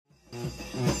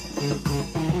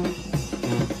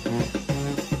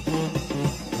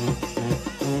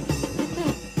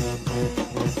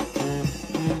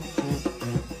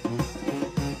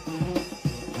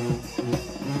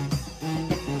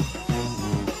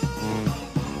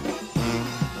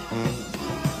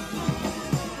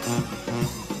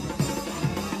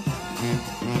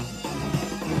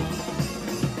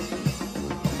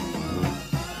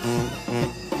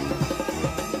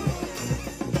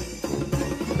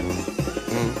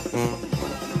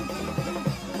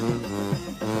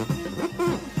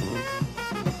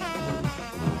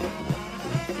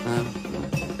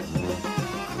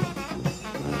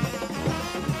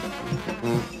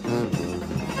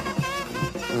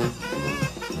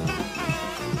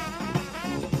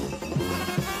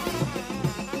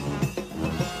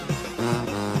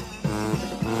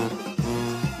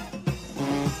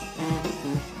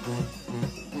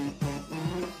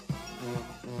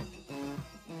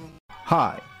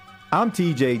Hi, I'm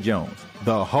TJ Jones,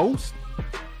 the host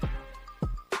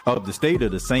of the State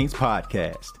of the Saints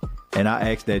podcast, and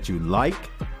I ask that you like,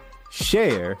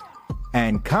 share,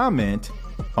 and comment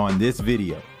on this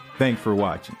video. Thanks for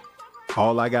watching.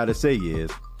 All I gotta say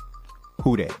is,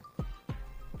 who dat?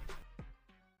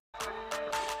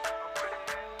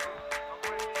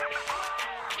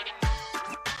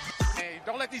 Hey,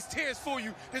 don't let these tears fool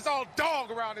you. There's all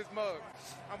dog around this mug.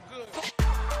 I'm good.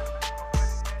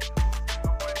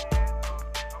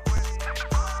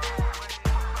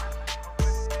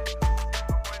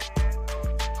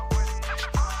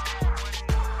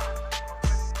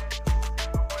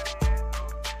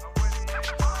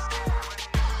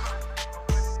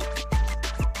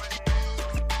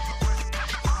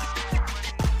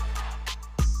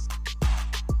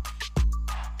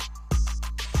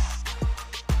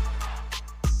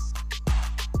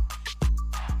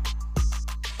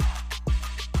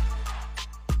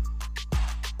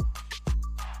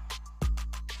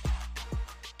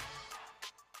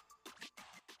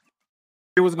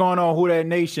 Hey, what's going on, Who Dat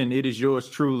Nation? It is yours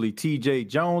truly, TJ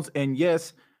Jones. And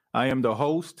yes, I am the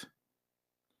host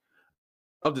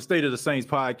of the State of the Saints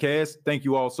podcast. Thank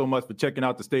you all so much for checking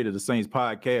out the State of the Saints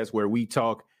podcast, where we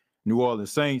talk New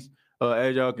Orleans Saints.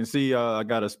 As y'all can see, I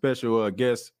got a special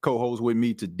guest co-host with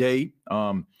me today.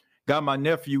 Got my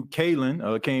nephew,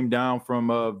 Kalen, came down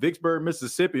from Vicksburg,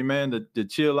 Mississippi, man, to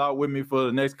chill out with me for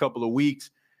the next couple of weeks.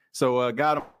 So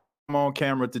got him on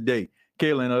camera today.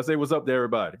 Kalen, say what's up to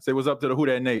everybody. Say what's up to the Who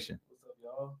Dat Nation. What's up,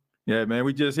 y'all? Yeah, man,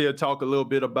 we just here to talk a little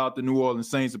bit about the New Orleans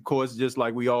Saints, of course, just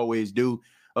like we always do.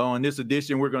 On this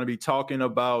edition, we're going to be talking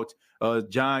about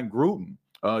Jon Gruden.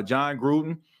 Jon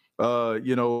Gruden,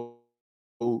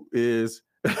 is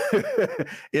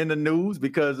in the news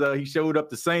because he showed up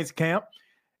to Saints camp.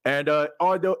 And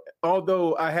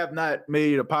although I have not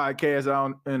made a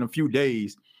podcast in a few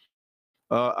days,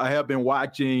 I have been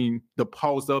watching the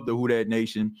pulse of the Who Dat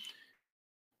Nation.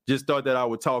 Just thought that I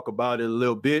would talk about it a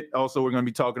little bit. Also, we're going to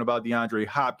be talking about DeAndre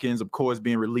Hopkins, of course,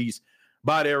 being released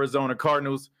by the Arizona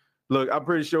Cardinals. Look, I'm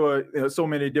pretty sure so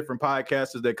many different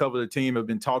podcasters that cover the team have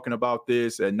been talking about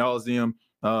this ad nauseum.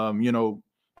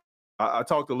 I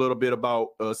talked a little bit about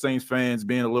Saints fans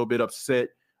being a little bit upset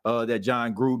that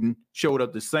Jon Gruden showed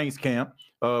up to Saints camp.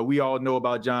 We all know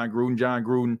about Jon Gruden. Jon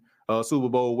Gruden, Super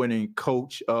Bowl winning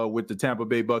coach with the Tampa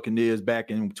Bay Buccaneers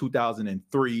back in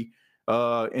 2003.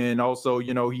 And also,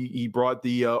 he brought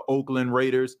the Oakland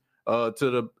Raiders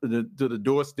to the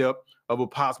doorstep of a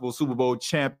possible Super Bowl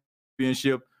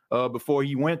championship before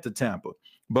he went to Tampa.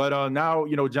 But now,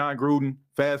 Jon Gruden,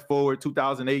 fast forward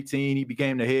 2018, he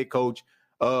became the head coach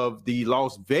of the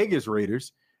Las Vegas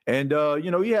Raiders. And,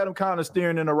 he had him kind of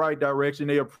steering in the right direction.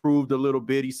 They approved a little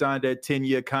bit. He signed that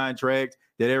 10-year contract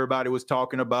that everybody was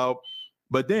talking about.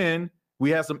 But then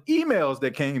we had some emails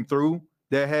that came through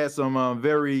that had some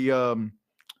very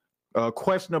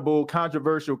questionable,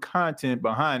 controversial content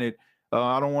behind it.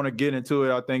 I don't want to get into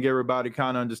it. I think everybody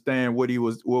kind of understand what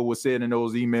was said in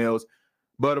those emails.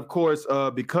 But of course,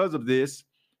 because of this,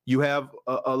 you have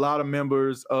a lot of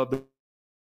members of the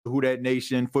Who Dat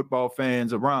Nation, football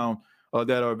fans around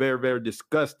that are very, very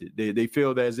disgusted. They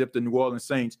feel that as if the New Orleans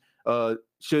Saints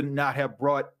should not have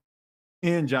brought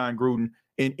in Jon Gruden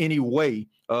in any way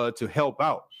to help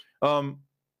out.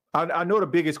 I know the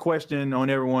biggest question on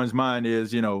everyone's mind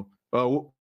is,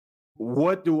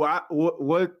 what do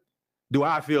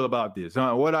I feel about this?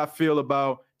 What I feel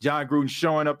about Jon Gruden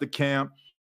showing up to camp,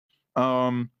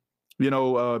 being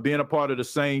a part of the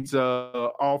Saints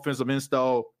offensive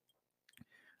install.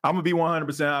 I'm gonna be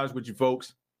 100% honest with you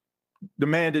folks. The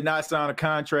man did not sign a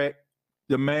contract.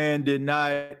 The man did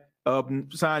not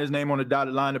sign his name on the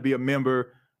dotted line to be a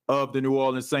member of the New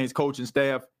Orleans Saints coaching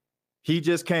staff. He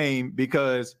just came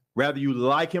because whether you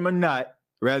like him or not,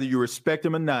 whether you respect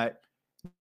him or not,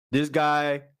 this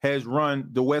guy has run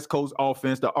the West Coast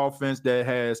offense, the offense that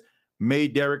has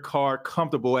made Derek Carr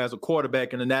comfortable as a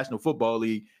quarterback in the National Football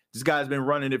League. This guy's been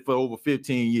running it for over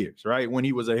 15 years, right, when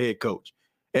he was a head coach.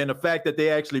 And the fact that they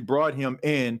actually brought him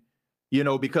in,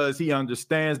 because he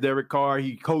understands Derek Carr,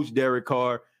 he coached Derek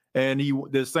Carr, and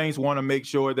the Saints want to make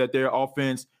sure that their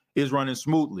offense is running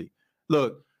smoothly.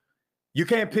 Look, you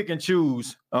can't pick and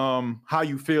choose how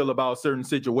you feel about certain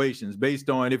situations based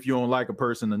on if you don't like a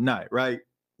person or not, right?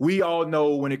 We all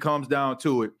know when it comes down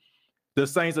to it, the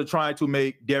Saints are trying to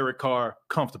make Derek Carr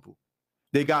comfortable.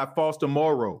 They got Foster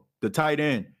Moreau, the tight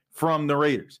end, from the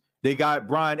Raiders. They got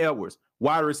Brian Edwards,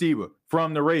 wide receiver,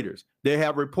 from the Raiders. They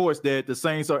have reports that the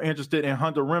Saints are interested in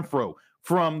Hunter Renfrow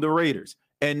from the Raiders.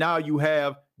 And now you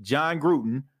have Jon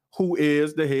Gruden, who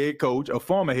is the head coach, a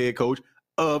former head coach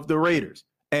of the Raiders.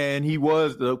 And he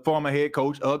was the former head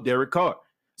coach of Derek Carr.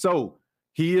 So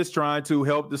he is trying to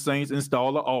help the Saints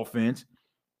install the offense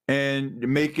and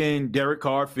making Derek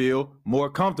Carr feel more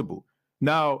comfortable.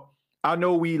 Now, I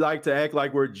know we like to act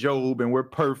like we're Job and we're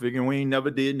perfect and we ain't never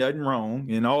did nothing wrong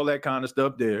and all that kind of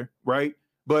stuff there, right?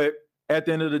 But at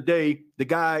the end of the day, the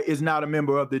guy is not a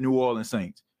member of the New Orleans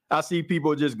Saints. I see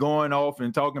people just going off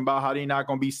and talking about how they're not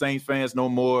going to be Saints fans no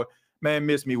more. Man,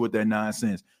 miss me with that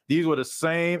nonsense. These were the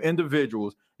same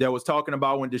individuals that was talking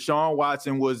about when Deshaun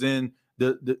Watson was in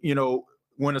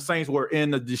when the Saints were in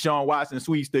the Deshaun Watson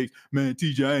sweepstakes. Man,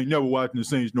 TJ, I ain't never watching the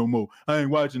Saints no more. I ain't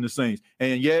watching the Saints.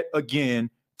 And yet again,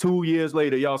 2 years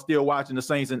later, y'all still watching the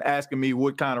Saints and asking me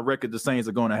what kind of record the Saints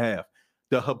are going to have.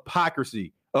 The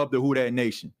hypocrisy of the Who Dat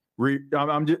Nation.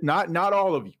 I'm just not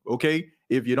all of you, okay?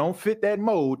 If you don't fit that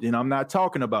mold, then I'm not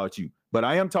talking about you. But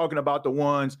I am talking about the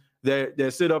ones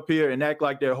that sit up here and act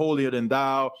like they're holier than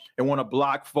thou and want to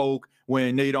block folk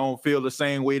when they don't feel the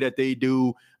same way that they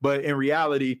do. But in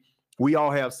reality, we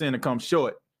all have sin to come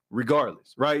short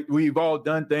regardless, right? We've all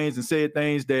done things and said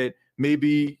things that may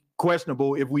be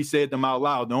questionable if we said them out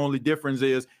loud. The only difference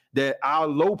is that our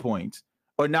low points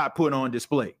are not put on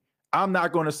display. I'm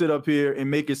not going to sit up here and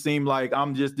make it seem like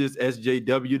I'm just this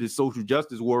SJW, the social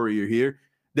justice warrior here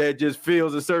that just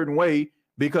feels a certain way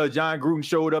because Jon Gruden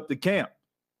showed up to camp.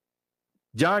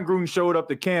 Jon Gruden showed up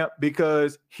to camp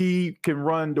because he can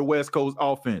run the West Coast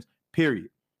offense, period.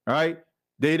 All right?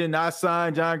 They did not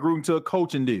sign Jon Gruden to a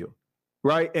coaching deal,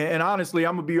 right? And honestly,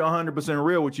 I'm going to be 100%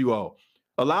 real with you all.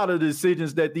 A lot of the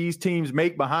decisions that these teams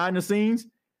make behind the scenes,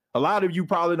 a lot of you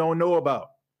probably don't know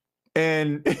about.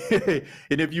 And,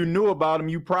 and if you knew about them,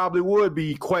 you probably would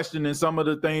be questioning some of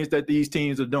the things that these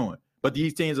teams are doing. But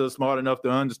these teams are smart enough to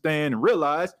understand and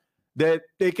realize that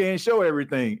they can't show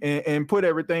everything and put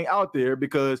everything out there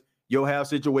because you'll have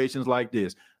situations like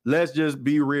this. Let's just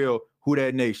be real, Who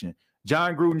Dat Nation.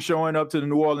 Jon Gruden showing up to the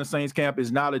New Orleans Saints camp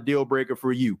is not a deal breaker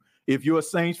for you. If you're a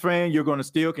Saints fan, you're going to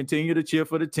still continue to cheer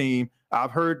for the team.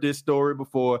 I've heard this story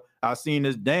before. I've seen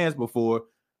this dance before.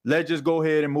 Let's just go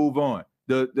ahead and move on.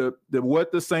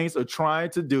 What the Saints are trying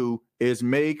to do is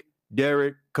make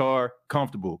Derek Carr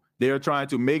comfortable. They're trying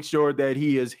to make sure that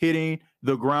he is hitting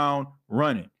the ground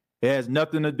running. It has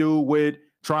nothing to do with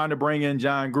trying to bring in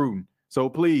Jon Gruden. So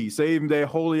please save that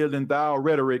holier than thou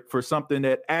rhetoric for something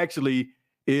that actually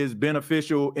is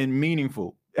beneficial and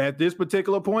meaningful. At this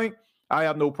particular point, I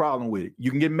have no problem with it. You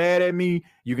can get mad at me.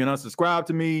 You can unsubscribe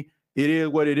to me. It is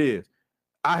what it is.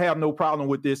 I have no problem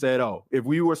with this at all. If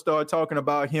we were start talking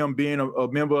about him being a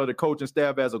member of the coaching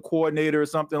staff as a coordinator or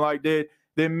something like that,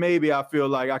 then maybe I feel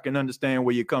like I can understand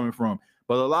where you're coming from.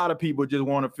 But a lot of people just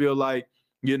want to feel like,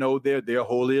 they're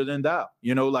holier than thou.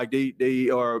 Like they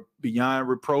are beyond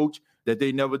reproach, that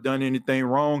they never done anything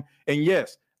wrong. And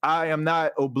yes, I am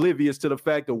not oblivious to the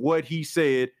fact of what he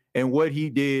said and what he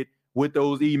did with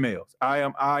those emails. I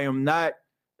am not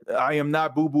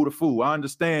boo-boo the fool. I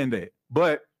understand that.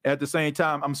 But at the same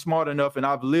time, I'm smart enough and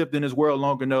I've lived in this world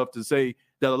long enough to say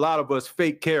that a lot of us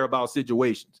fake care about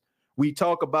situations. We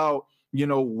talk about,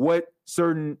 what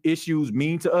certain issues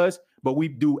mean to us, but we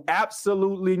do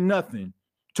absolutely nothing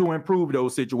to improve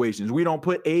those situations. We don't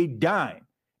put a dime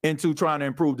into trying to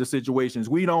improve the situations.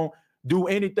 We don't do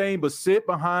anything but sit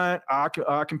behind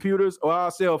our computers or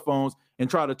our cell phones and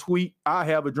try to tweet "I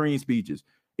have a dream" speeches.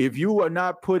 If you are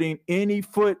not putting any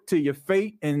foot to your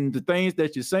fate and the things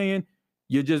that you're saying,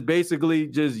 you're just basically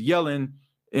just yelling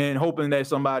and hoping that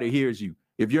somebody hears you.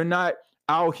 If you're not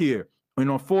out here in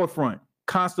the forefront,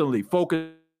 constantly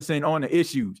focusing on the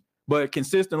issues, but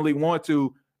consistently want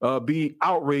to be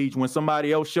outraged when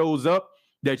somebody else shows up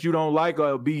that you don't like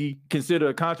or be considered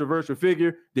a controversial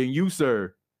figure, then you,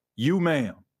 sir, you,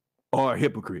 ma'am, are a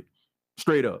hypocrite.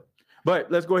 Straight up.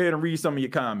 But let's go ahead and read some of your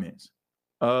comments.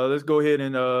 Let's go ahead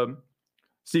and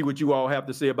see what you all have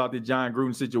to say about the Jon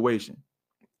Gruden situation.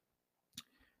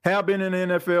 Have been in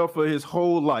the NFL for his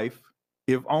whole life.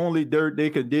 If only dirt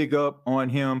they could dig up on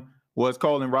him was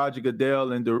calling Roger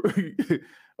Goodell and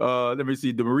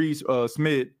DeMaurice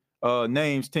Smith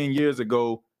names 10 years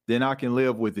ago, then I can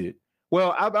live with it.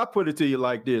 Well, I put it to you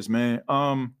like this, man.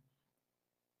 I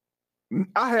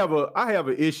have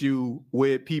an issue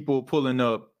with people pulling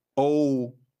up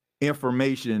old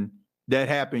information that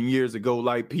happened years ago,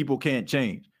 like people can't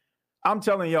change. I'm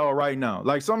telling y'all right now,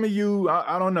 like some of you,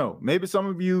 I don't know, maybe some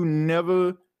of you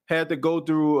never had to go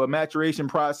through a maturation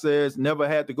process, never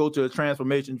had to go to a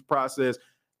transformation process.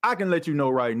 I can let you know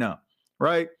right now,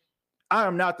 right? I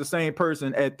am not the same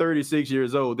person at 36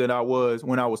 years old that I was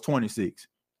when I was 26.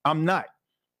 I'm not.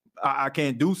 I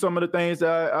can't do some of the things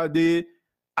that I did.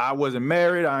 I wasn't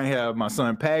married. I ain't have my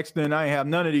son Paxton. I ain't have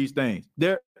none of these things.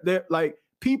 They're like,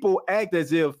 people act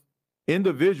as if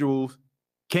individuals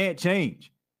can't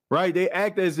change, right? They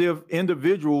act as if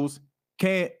individuals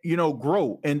can't,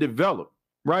 grow and develop,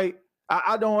 right?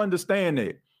 I don't understand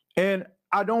that. And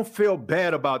I don't feel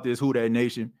bad about this Who Dat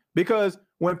Nation, because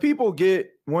when people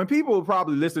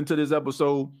probably listen to this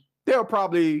episode, they'll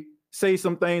probably say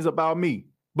some things about me.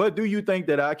 But do you think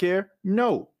that I care?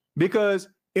 No, because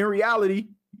in reality,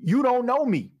 you don't know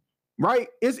me, right?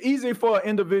 It's easy for an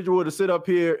individual to sit up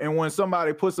here, and when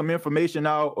somebody puts some information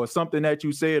out or something that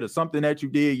you said or something that you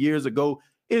did years ago,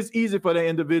 it's easy for the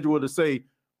individual to say,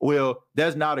 well,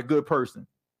 that's not a good person.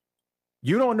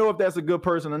 You don't know if that's a good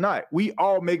person or not. We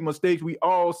all make mistakes. We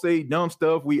all say dumb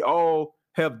stuff. We all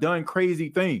have done crazy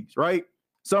things, right?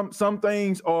 Some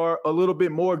things are a little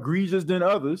bit more egregious than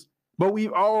others, but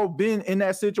we've all been in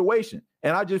that situation.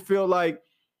 And I just feel like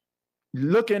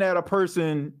looking at a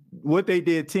person, what they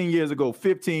did 10 years ago,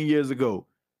 15 years ago,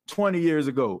 20 years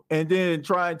ago, and then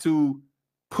trying to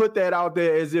put that out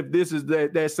there as if this is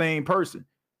that same person.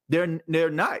 They're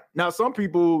not. Now, some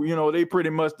people, they pretty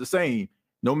much the same,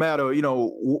 no matter,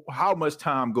 how much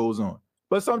time goes on.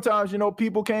 But sometimes,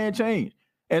 people can change.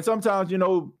 And sometimes,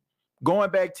 going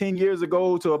back 10 years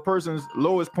ago to a person's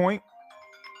lowest point,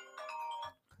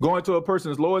 I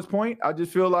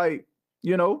just feel like,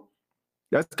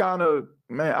 that's kind of,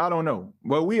 man, I don't know.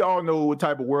 Well, we all know what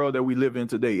type of world that we live in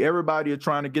today. Everybody is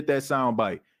trying to get that sound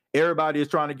bite. Everybody is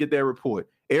trying to get that report.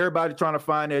 Everybody trying to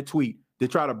find that tweet to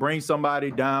try to bring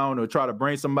somebody down, or try to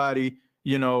bring somebody,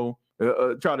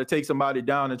 try to take somebody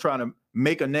down and trying to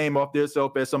make a name off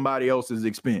themselves at somebody else's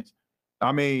expense.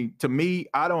 I mean, to me,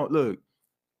 I don't look.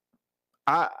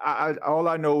 I all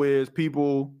I know is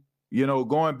people,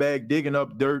 going back, digging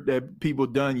up dirt that people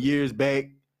done years back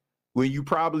when you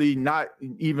probably not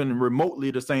even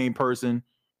remotely the same person.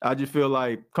 I just feel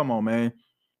like, come on, man.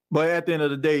 But at the end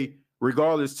of the day,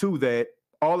 regardless to that,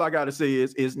 all I got to say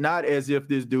is it's not as if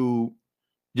this dude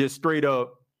just straight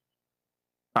up,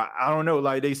 I don't know,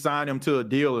 like they signed him to a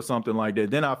deal or something like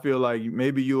that. Then I feel like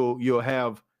maybe you'll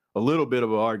have a little bit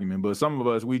of an argument. But some of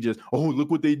us, we just, look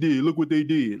what they did. Look what they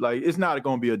did. Like, it's not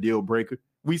going to be a deal breaker.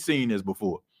 We've seen this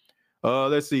before.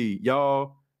 Let's see.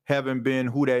 Y'all haven't been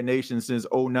Who Dat Nation since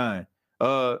 2009.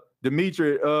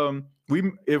 Dimitri,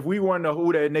 if we weren't the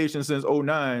Who Dat Nation since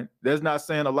 2009, that's not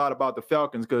saying a lot about the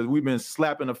Falcons, because we've been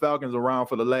slapping the Falcons around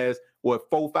for the last,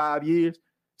 4-5 years?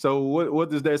 So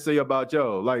what does that say about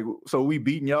y'all? Like, so we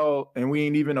beating y'all and we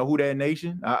ain't even a Who Dat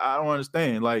Nation? I don't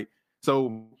understand. Like,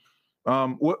 so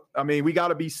we got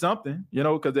to be something,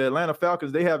 because the Atlanta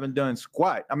Falcons, they haven't done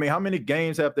squat. I mean, how many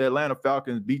games have the Atlanta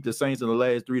Falcons beat the Saints in the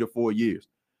last 3 to 4 years?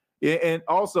 And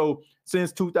also,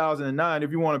 since 2009,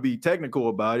 if you want to be technical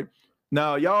about it,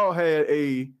 now y'all had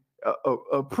a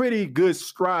pretty good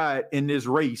stride in this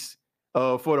race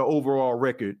for the overall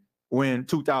record when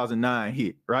 2009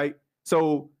 hit, right?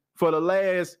 So for the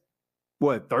last,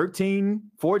 13,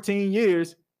 14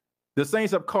 years, the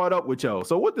Saints have caught up with y'all.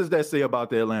 So what does that say about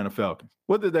the Atlanta Falcons?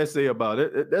 What does that say about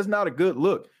it? That's not a good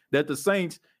look that the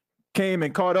Saints came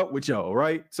and caught up with y'all,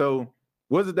 right? So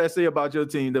what does that say about your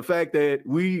team? The fact that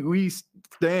we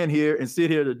stand here and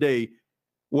sit here today,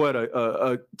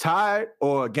 a tie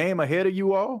or a game ahead of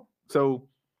you all? So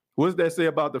what does that say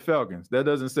about the Falcons? That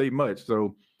doesn't say much.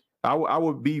 So I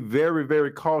would be very,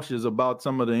 very cautious about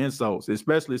some of the insults,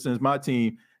 especially since my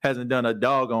team hasn't done a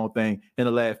doggone thing in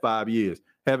the last 5 years.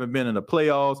 Haven't been in the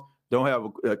playoffs, don't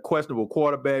have a questionable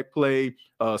quarterback play,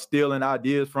 stealing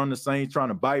ideas from the Saints, trying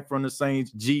to bite from the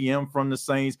Saints, GM from the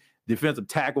Saints, defensive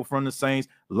tackle from the Saints,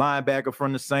 linebacker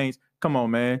from the Saints. Come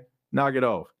on, man. Knock it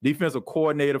off. Defensive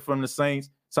coordinator from the Saints.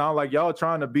 Sound like y'all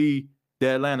trying to be the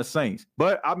Atlanta Saints.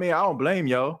 But, I mean, I don't blame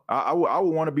y'all. I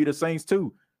would want to be the Saints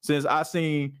too, since I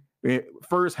seen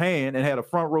firsthand and had a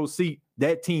front row seat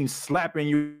that team slapping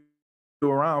you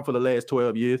around for the last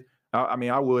 12 years. I mean,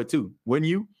 I would too. Wouldn't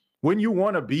you? Wouldn't you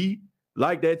want to be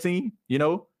like that team?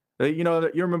 You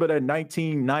remember that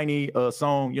 1990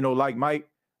 song, like Mike,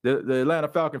 the Atlanta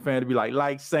Falcon fan to be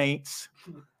like Saints.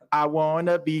 I want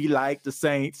to be like the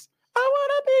Saints. I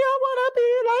want to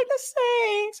be like the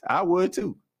Saints. I would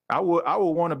too. I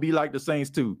would want to be like the Saints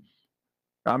too.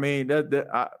 I mean,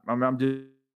 I'm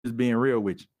just being real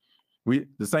with you.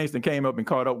 The Saints that came up and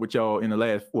caught up with y'all in the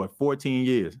last 14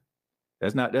 years.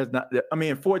 That's not. I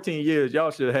mean, in 14 years,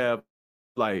 y'all should have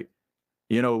like,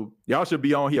 y'all should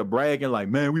be on here bragging like,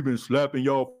 man, we've been slapping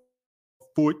y'all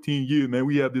 14 years, man.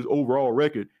 We have this overall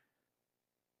record.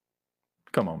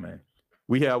 Come on, man.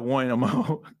 We have one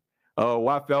among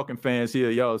why Falcon fans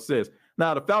here, y'all says.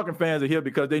 Now, the Falcon fans are here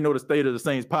because they know the State of the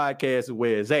Saints podcast is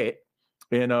where it's at.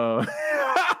 And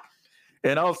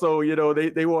and also,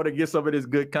 they want to get some of this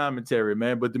good commentary,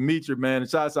 man. But Dimitri, man,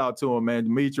 shouts out to him, man.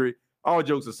 Dimitri, all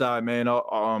jokes aside, man.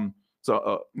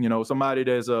 Somebody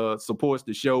that supports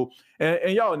the show.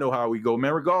 And y'all know how we go,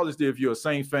 man. Regardless if you're a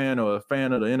Saints fan or a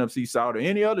fan of the NFC South or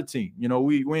any other team,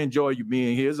 we enjoy you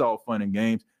being here. It's all fun and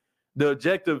games. The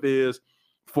objective is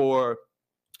for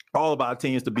all of our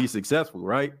teams to be successful,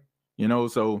 right?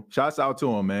 So shouts out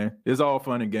to them, man. It's all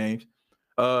fun and games.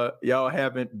 Y'all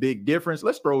having big difference.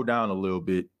 Let's scroll down a little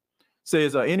bit.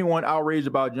 Says anyone outraged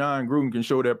about Jon Gruden can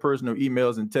show their personal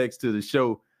emails and texts to the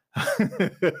show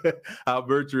how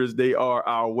virtuous they are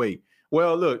our way.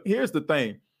 Well, look, here's the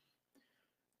thing.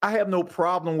 I have no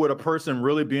problem with a person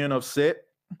really being upset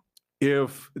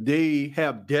if they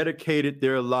have dedicated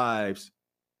their lives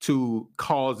to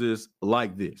causes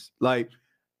like this. Like,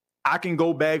 I can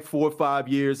go back 4 or 5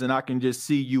 years and I can just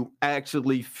see you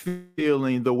actually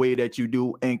feeling the way that you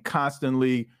do and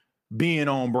constantly being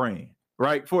on brand,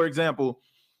 right? For example,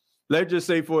 let's just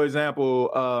say,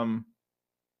 the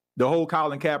whole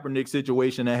Colin Kaepernick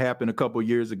situation that happened a couple of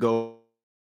years ago.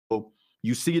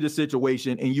 You see the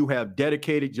situation and you have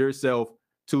dedicated yourself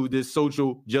to this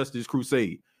social justice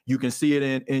crusade. You can see it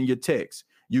in your text.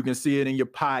 You can see it in your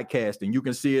podcasting. You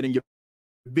can see it in your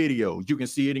videos. You can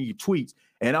see it in your tweets.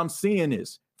 And I'm seeing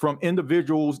this from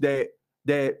individuals that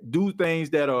do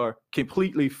things that are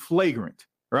completely flagrant,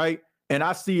 right? And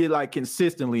I see it like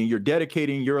consistently, and you're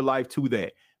dedicating your life to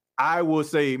that. I will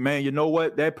say, man, you know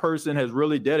what? That person has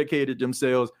really dedicated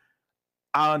themselves.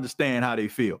 I understand how they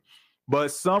feel.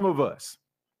 But some of us,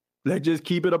 let's just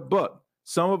keep it a buck.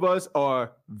 Some of us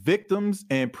are victims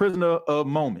and prisoner of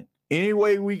moment. Any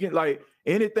way we can, like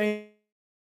anything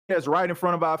that's right in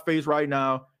front of our face right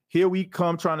now, here we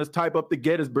come trying to type up the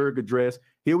Gettysburg Address.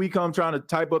 Here we come trying to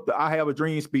type up the I Have a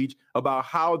Dream speech about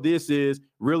how this is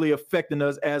really affecting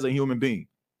us as a human being.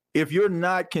 If you're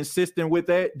not consistent with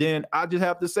that, then I just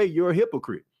have to say you're a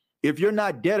hypocrite. If you're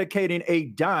not dedicating a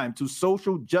dime to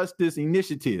social justice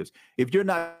initiatives, if you're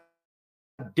not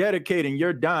dedicating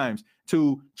your dimes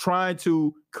to trying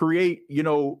to create,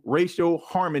 racial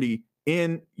harmony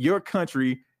in your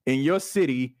country, in your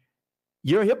city,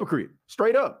 you're a hypocrite,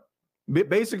 straight up.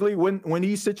 Basically, when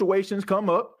these situations come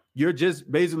up, you're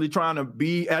just basically trying to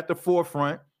be at the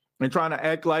forefront and trying to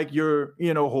act like you're,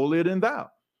 holier than thou.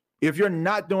 If you're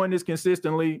not doing this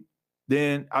consistently,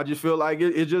 then I just feel like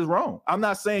it's just wrong. I'm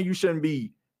not saying you shouldn't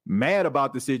be mad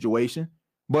about the situation,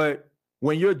 but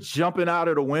when you're jumping out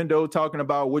of the window talking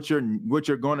about what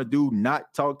you're going to do,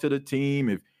 not talk to the team,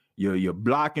 if you're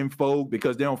blocking folk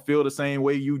because they don't feel the same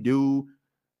way you do,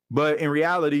 but in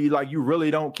reality, like, you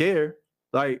really don't care.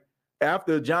 Like,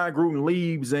 after Jon Gruden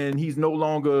leaves and he's no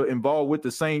longer involved with the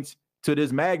Saints to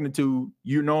this magnitude,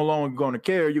 you're no longer going to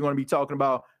care. You're going to be talking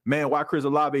about, man, why Chris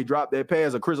Olave dropped that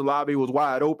pass, or Chris Olave was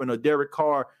wide open, or Derek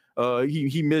Carr,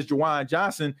 he missed Jawan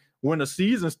Johnson when the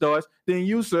season starts. Then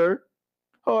you, sir,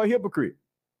 are a hypocrite.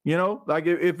 Like,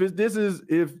 if this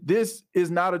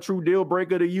is not a true deal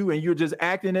breaker to you and you're just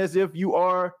acting as if you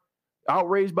are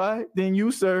outraged by it, then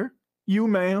you, sir, you,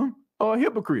 ma'am, are a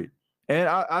hypocrite. And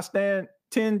I stand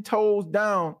 10 toes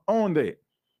down on that.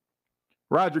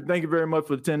 Roderick, thank you very much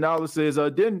for the $10. Says,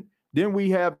 didn't we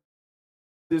have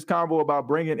this convo about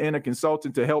bringing in a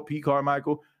consultant to help Pete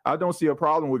Carmichael? I don't see a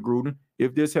problem with Gruden.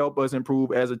 If this help us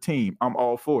improve as a team, I'm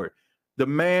all for it. The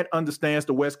man understands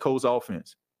the West Coast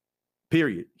offense,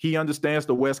 period. He understands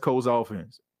the West Coast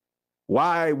offense.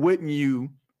 Why wouldn't you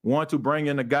want to bring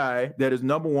in a guy that is,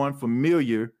 number one,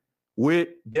 familiar with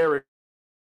Derek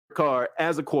Carr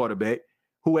as a quarterback,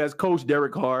 who has coached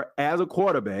Derek Carr as a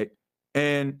quarterback,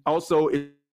 and also is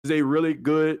a really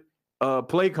good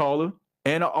play caller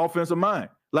and an offensive mind?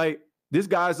 Like, this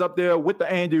guy's up there with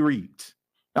the Andy Reeds.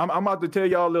 I'm about to tell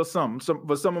y'all a little something.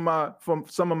 For some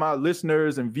of my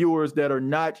listeners and viewers that are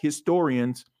not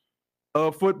historians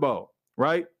of football,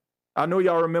 right? I know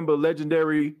y'all remember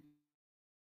legendary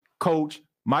coach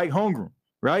Mike Holmgren,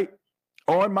 right?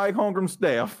 On Mike Holmgren's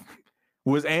staff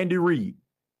was Andy Reid,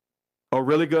 a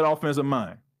really good offensive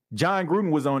mind. Jon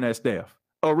Gruden was on that staff,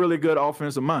 a really good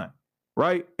offensive mind,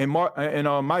 right? And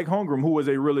Mike Holmgren, who was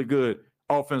a really good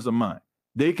offensive mind.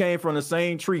 They came from the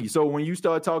same tree. So when you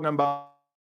start talking about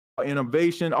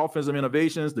innovation, offensive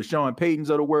innovations, the Sean Paytons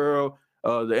of the world,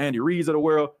 the Andy Reeds of the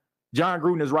world. Jon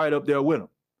Gruden is right up there with them.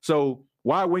 So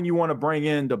why wouldn't you want to bring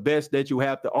in the best that you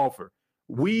have to offer?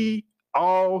 We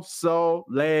all saw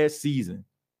last season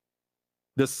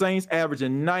the Saints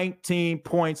averaging 19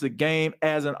 points a game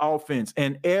as an offense,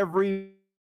 and everybody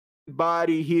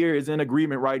here is in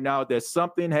agreement right now that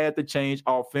something had to change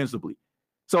offensively.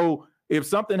 So if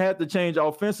something had to change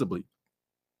offensively,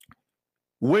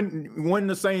 when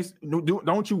the Saints,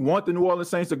 don't you want the New Orleans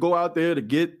Saints to go out there to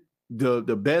get the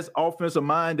best offensive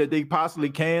mind that they possibly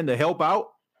can to help out?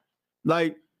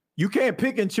 Like, you can't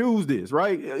pick and choose this,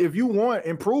 right? If you want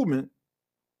improvement,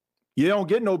 you don't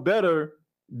get no better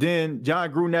than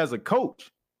Jon Gruden as a coach.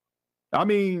 I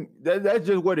mean, that's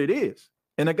just what it is.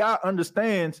 And the guy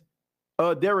understands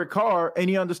Derek Carr, and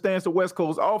he understands the West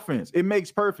Coast offense. It makes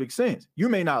perfect sense. You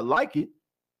may not like it,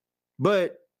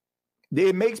 but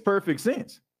it makes perfect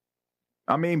sense.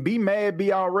 I mean, be mad,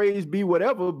 be outraged, be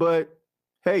whatever, but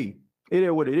hey, it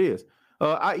is what it is.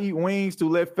 I eat wings to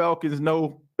let Falcons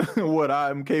know what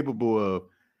I'm capable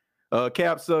of.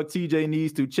 Cap Suck, TJ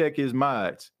needs to check his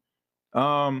mods.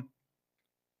 I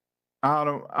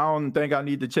don't think I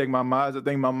need to check my mods. I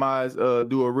think my mods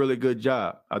do a really good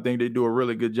job. I think they do a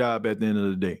really good job at the end of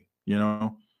the day, you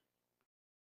know.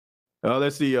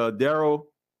 Let's see, Daryl.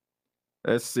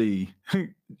 Let's see.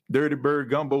 Dirty Bird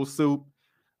Gumbo Soup.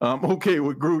 Okay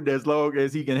with Gruden as long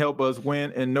as he can help us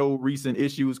win and no recent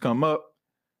issues come up.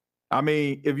 I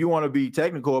mean, if you want to be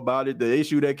technical about it, the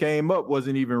issue that came up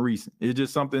wasn't even recent. It's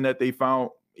just something that they found,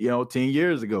 10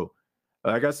 years ago.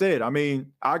 Like I said, I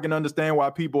mean, I can understand why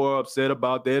people are upset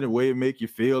about that and the way it make you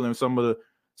feel and some of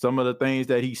the things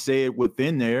that he said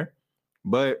within there.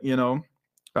 But,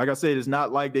 like I said, it's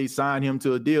not like they signed him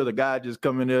to a deal. The guy just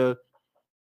coming there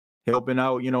helping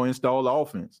out, install the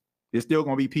offense. It's still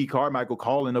going to be Pete Carmichael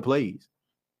calling the plays.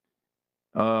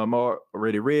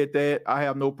 Already read that. I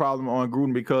have no problem on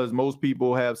Gruden because most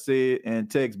people have said and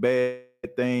text bad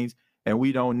things and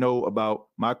we don't know about.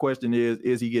 My question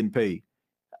is he getting paid?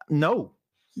 No.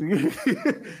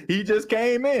 He just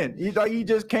came in. He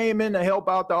just came in to help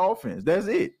out the offense. That's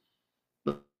it.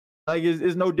 Like,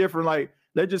 it's no different. Like,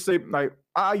 let's just say, like,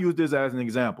 I use this as an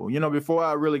example. Before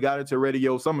I really got into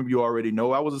radio, some of you already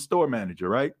know I was a store manager,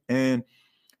 right? And,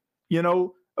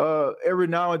 every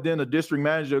now and then a district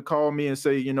manager called me and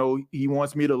say, he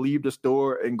wants me to leave the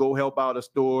store and go help out a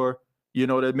store,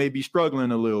 that may be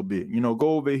struggling a little bit. Go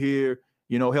over here,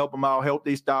 help them out, help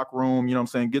their stock room,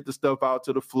 get the stuff out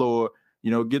to the floor,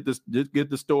 get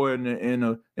the store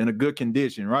in a good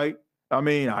condition, right? I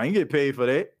mean, I ain't get paid for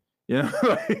that.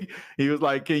 He was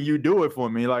like, can you do it for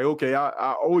me? Like, okay,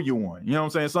 I owe you one.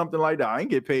 Something like that. I ain't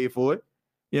get paid for it,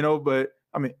 but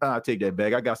I mean, I'll take that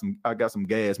back. I got some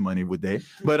gas money with that.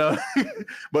 But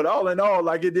but all in all,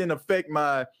 like, it didn't affect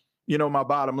my, my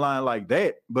bottom line like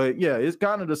that. But yeah, it's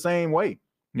kind of the same way.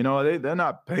 They're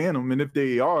not paying them. And if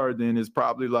they are, then it's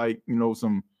probably like,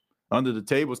 some under the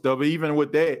table stuff. But even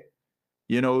with that,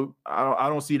 I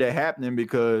don't see that happening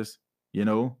because,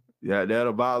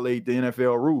 that'll violate the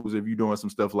NFL rules if you're doing some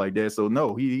stuff like that. So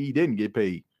no, he didn't get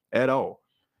paid at all.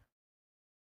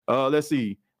 Let's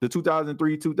see. The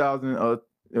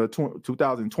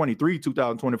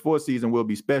 2023-2024 season will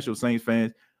be special, Saints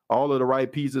fans. All of the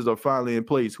right pieces are finally in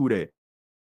place. Who that?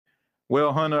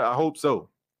 Well, Hunter, I hope so.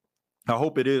 I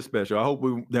hope it is special. I hope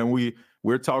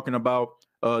we're talking about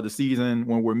the season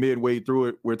when we're midway through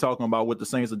it. We're talking about what the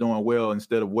Saints are doing well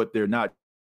instead of what they're not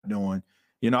doing.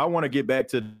 I want to get back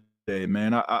to that,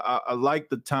 man. I like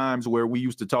the times where we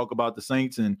used to talk about the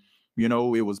Saints and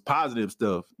it was positive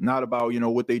stuff, not about,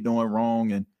 what they doing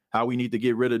wrong and how we need to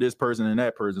get rid of this person and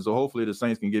that person. So hopefully the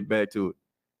Saints can get back to it.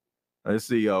 Let's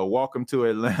see. Welcome to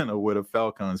Atlanta where the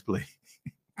Falcons play.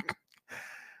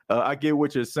 I get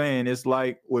what you're saying. It's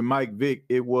like with Mike Vick,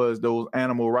 it was those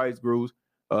animal rights groups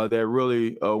that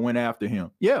really went after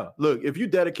him. Yeah, look, if you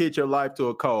dedicate your life to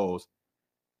a cause,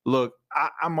 look,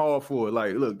 I'm all for it.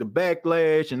 Like, look, the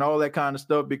backlash and all that kind of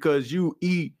stuff because you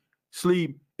eat,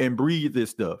 sleep, and breathe this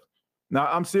stuff. Now,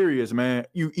 I'm serious, man.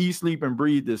 You eat, sleep, and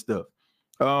breathe this stuff.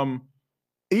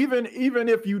 Even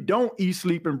if you don't eat,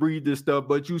 sleep, and breathe this stuff,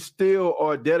 but you still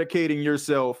are dedicating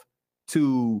yourself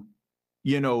to,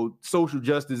 social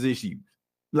justice issues.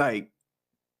 Like,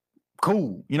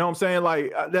 cool. You know what I'm saying?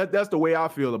 Like, that's the way I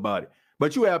feel about it.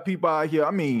 But you have people out here,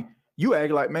 I mean, you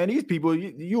act like, man, these people,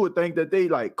 you would think that they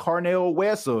like Carnell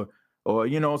West or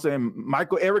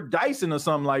Michael Eric Dyson or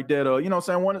something like that, or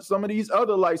some of these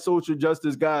other like social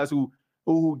justice guys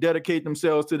who dedicate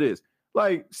themselves to this.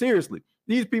 Like, seriously,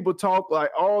 these people talk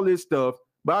like all this stuff,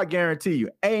 but I guarantee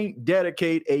you ain't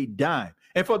dedicate a dime.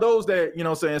 And for those that,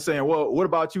 saying, well, what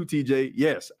about you, TJ?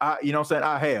 Yes, I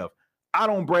have. I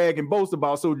don't brag and boast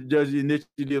about social justice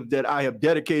initiatives that I have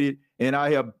dedicated and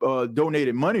I have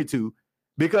donated money to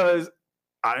because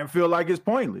I didn't feel like it's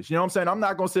pointless. You know what I'm saying? I'm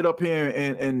not going to sit up here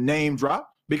and name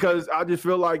drop because I just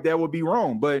feel like that would be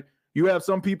wrong. But you have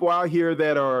some people out here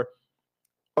that are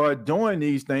doing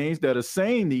these things, that are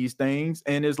saying these things,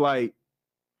 and it's like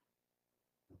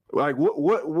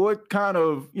what kind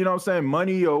of, you know what I'm saying,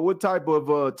 money or what type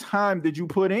of time did you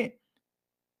put in?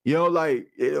 You know, like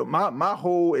my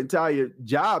whole entire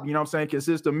job, you know what I'm saying,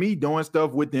 consists of me doing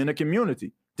stuff within the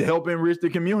community to help enrich the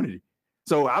community.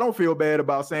 So I don't feel bad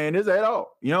about saying this at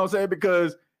all. You know what I'm saying?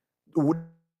 Because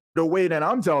the way that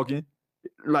I'm talking,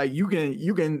 like you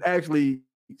can actually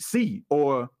see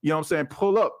or, you know what I'm saying,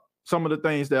 pull up some of the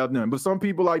things that I've done. But some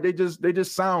people, like, they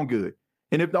just sound good.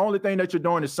 And if the only thing that you're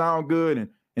doing is sound good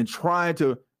and trying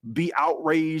to be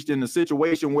outraged in a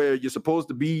situation where you're supposed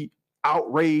to be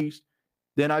outraged,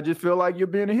 then I just feel like you're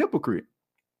being a hypocrite.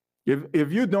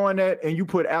 If you're doing that and you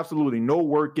put absolutely no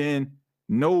work in,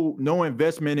 no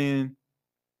investment in,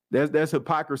 that's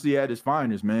hypocrisy at its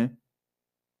finest, man.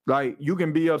 Like, you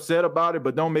can be upset about it,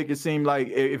 but don't make it seem like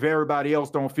if everybody else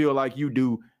don't feel like you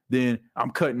do, then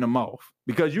I'm cutting them off,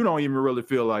 because you don't even really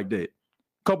feel like that.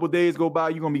 A couple of days go by,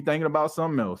 you're gonna be thinking about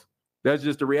something else. That's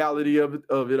just the reality of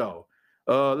it all.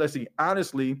 Let's see.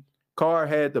 Honestly, Carr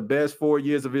had the best 4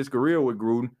 years of his career with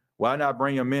Gruden. Why not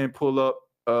bring him in, pull up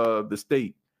the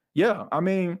state? Yeah, I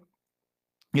mean,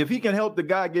 if he can help the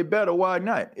guy get better, why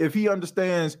not? If he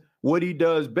understands what he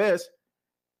does best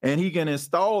and he can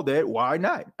install that, why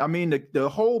not? I mean, the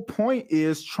whole point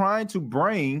is trying to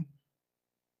bring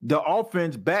the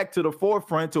offense back to the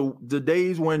forefront to the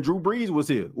days when Drew Brees was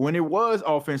here, when it was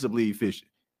offensively efficient.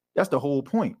 That's the whole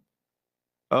point.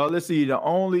 Let's see. The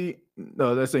only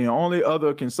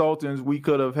other consultants we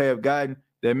could have gotten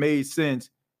that made sense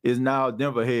is now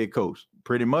Denver head coach,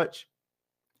 pretty much.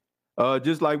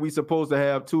 Just like we supposed to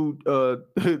have two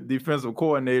defensive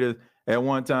coordinators at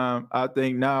one time, I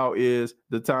think now is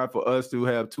the time for us to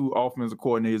have two offensive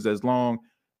coordinators, as long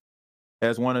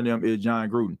as one of them is Jon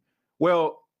Gruden.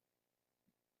 Well,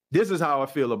 this is how I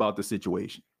feel about the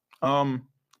situation. I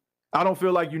don't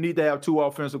feel like you need to have two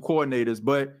offensive coordinators,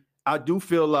 but I do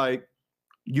feel like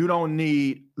you don't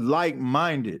need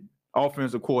like-minded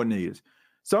offensive coordinators.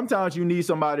 Sometimes you need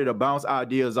somebody to bounce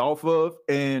ideas off of,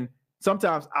 and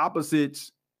sometimes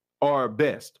opposites are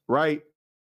best, right?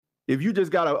 If you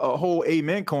just got a whole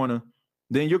amen corner,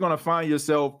 then you're going to find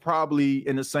yourself probably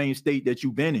in the same state that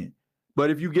you've been in. But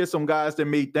if you get some guys that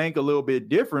may think a little bit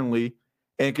differently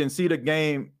and can see the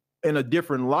game in a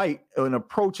different light and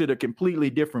approach it a completely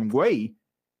different way,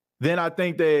 then I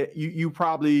think that you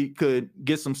probably could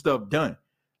get some stuff done.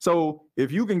 So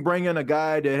if you can bring in a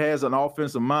guy that has an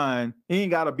offensive mind, he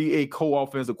ain't got to be a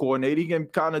co-offensive coordinator. He can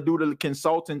kind of do the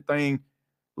consulting thing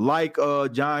like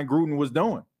Jon Gruden was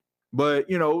doing. But,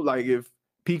 you know, like if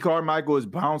Pete Carmichael is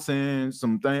bouncing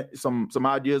some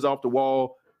ideas off the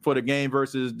wall for the game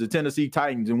versus the Tennessee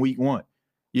Titans in week 1,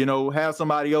 you know, have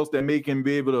somebody else that can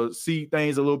be able to see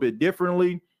things a little bit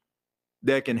differently,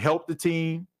 that can help the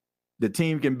team. The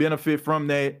team can benefit from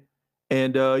that.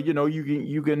 And, you know,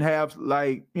 you can have,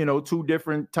 like, you know, two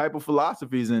different type of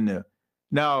philosophies in there.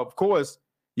 Now, of course,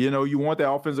 you know, you want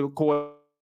the offensive coordinator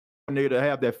to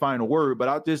have that final word. But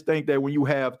I just think that when you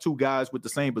have two guys with the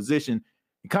same position,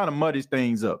 it kind of muddies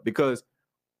things up, because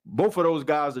both of those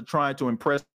guys are trying to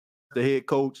impress the head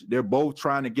coach. They're both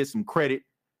trying to get some credit.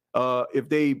 If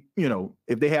they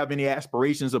have any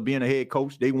aspirations of being a head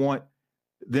coach, they want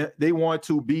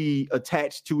to be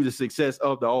attached to the success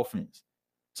of the offense.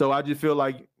 So I just feel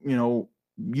like, you know,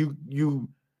 you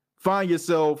find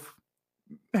yourself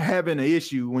having an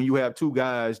issue when you have two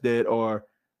guys that are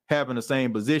having the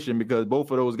same position, because both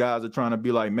of those guys are trying to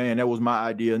be like, man, that was my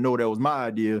idea. No, that was my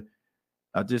idea.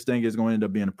 I just think it's going to end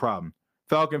up being a problem.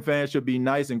 Falcon fans should be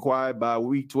nice and quiet by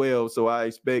week 12, so I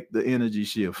expect the energy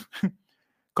shift.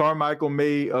 Carmichael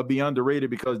may be underrated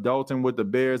because Dalton with the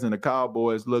Bears and the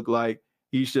Cowboys look like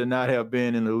he should not have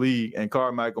been in the league, and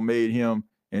Carmichael made him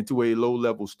into a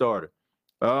low-level starter.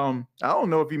 I don't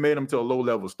know if he made him to a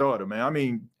low-level starter, man. I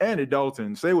mean, Andy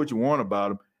Dalton, say what you want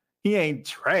about him, he ain't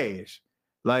trash.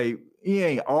 Like, he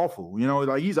ain't awful. You know,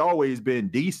 like, he's always been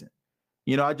decent.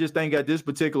 You know, I just think at this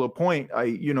particular point,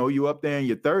 you up there in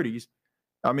your 30s.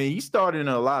 I mean, he started in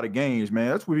a lot of games, man.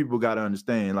 That's what people got to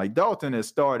understand. Like, Dalton has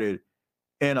started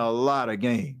in a lot of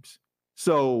games.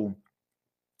 So,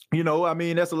 you know, I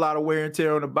mean, that's a lot of wear and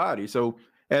tear on the body. So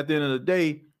at the end of the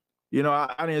day, you know,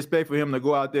 I didn't expect for him to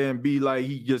go out there and be like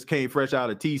he just came fresh out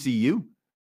of TCU.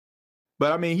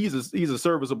 But I mean, he's a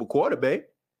serviceable quarterback.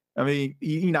 I mean,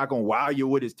 he's not going to wow you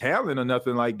with his talent or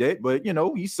nothing like that, but, you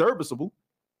know, he's serviceable.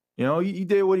 You know, he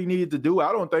did what he needed to do.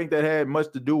 I don't think that had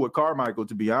much to do with Carmichael,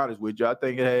 to be honest with you. I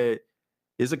think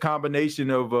it's a combination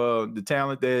of the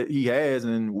talent that he has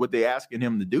and what they're asking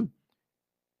him to do,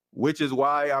 which is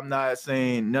why I'm not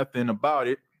saying nothing about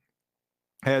it.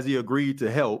 Has he agreed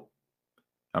to help?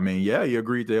 I mean, yeah, he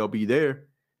agreed to help be there.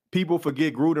 People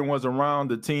forget Gruden was around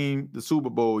the team the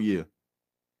Super Bowl year.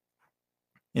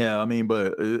 Yeah, I mean,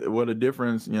 but what a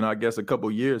difference, I guess a couple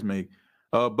years make.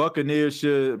 Buccaneers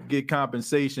should get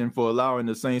compensation for allowing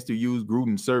the Saints to use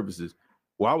Gruden's services.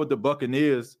 Why would the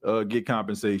Buccaneers get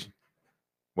compensation?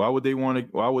 Why would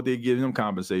they give him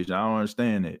compensation? I don't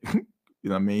understand that.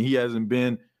 I mean, he hasn't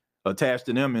been attached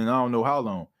to them in I don't know how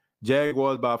long.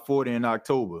 Jaguars by 40 in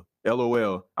October.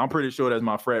 LOL. I'm pretty sure that's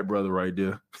my frat brother right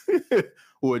there.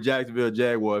 Who a Jacksonville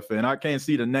Jaguar fan. I can't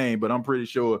see the name, but I'm pretty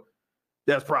sure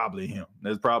that's probably him.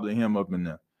 That's probably him up in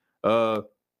there.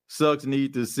 Suggs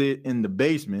need to sit in the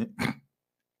basement.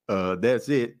 That's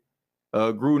it.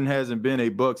 Gruden hasn't been a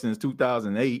Buck since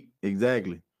 2008.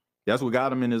 Exactly. That's what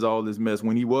got him in all this mess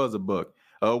when he was a Buck.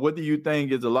 What do you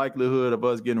think is the likelihood of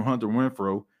us getting Hunter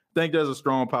Renfrow? I think there's a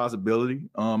strong possibility.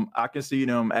 I can see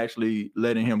them actually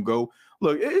letting him go.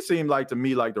 Look, it seemed like to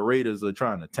me like the Raiders are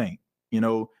trying to tank.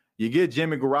 You get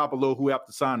Jimmy Garoppolo, who have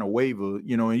to sign a waiver,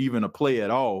 and even a play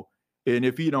at all. And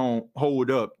if he don't hold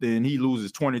up, then he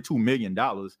loses $22 million.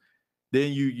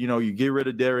 Then you get rid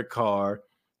of Derek Carr.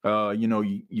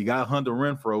 You got Hunter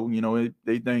Renfrow.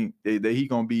 They think that he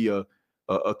gonna be a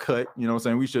cut. You know what I'm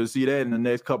saying? We should see that in the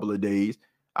next couple of days.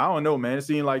 I don't know, man. It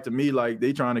seemed like to me like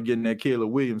they trying to get in that Caleb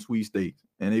Williams sweepstakes,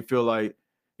 and they feel like,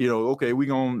 okay, we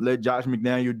gonna let Josh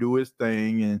McDaniel do his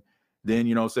thing, and then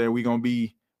we gonna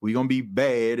be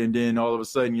bad, and then all of a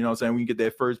sudden, we can get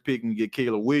that first pick and get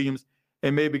Caleb Williams.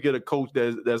 And maybe get a coach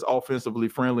that's offensively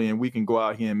friendly, and we can go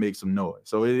out here and make some noise.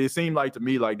 So it seemed like to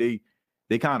me like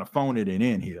they kind of phoned it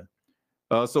in here.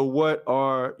 So what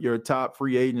are your top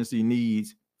free agency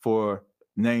needs for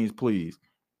names, please?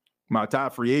 My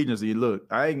top free agency, look,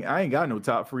 I ain't got no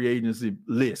top free agency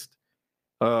list.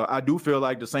 I do feel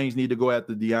like the Saints need to go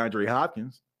after DeAndre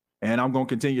Hopkins, and I'm going to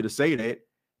continue to say that.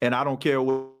 And I don't care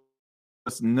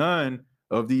what's none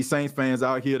of these Saints fans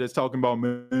out here that's talking about,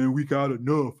 man, we got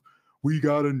enough. We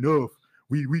got enough.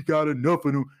 We got enough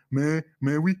of them, man.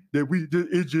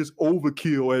 It's just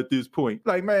overkill at this point.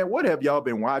 Like, man, what have y'all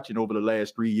been watching over the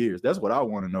last 3 years? That's what I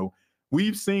want to know.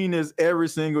 We've seen this every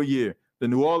single year. The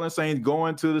New Orleans Saints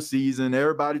going to the season.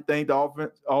 Everybody think the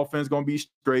offense going to be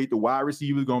straight. The wide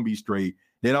receivers going to be straight.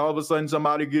 Then all of a sudden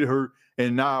somebody get hurt,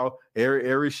 and now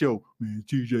every show, man,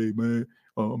 TJ, man,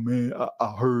 man,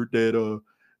 I heard that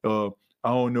I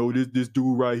don't know, this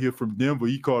dude right here from Denver,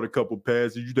 he caught a couple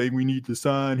passes. You think we need to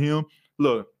sign him?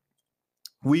 Look,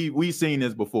 we seen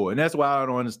this before, and that's why I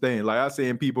don't understand. Like I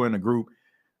saying, people in the group,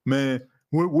 man,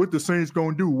 what the Saints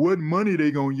gonna do? What money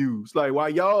they gonna use? Like, while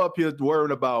y'all up here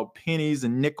worrying about pennies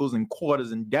and nickels and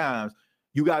quarters and dimes,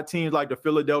 you got teams like the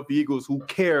Philadelphia Eagles who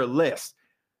care less.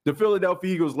 The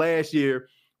Philadelphia Eagles last year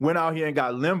went out here and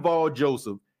got Linval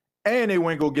Joseph, and they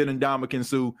went go get Ndamukong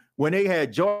Suh when they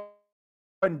had Jordan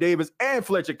Davis and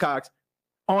Fletcher Cox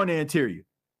on the interior.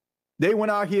 They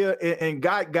went out here and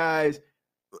got guys.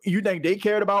 You think they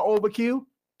cared about overkill?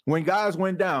 When guys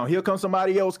went down, here comes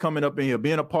somebody else coming up in here,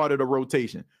 being a part of the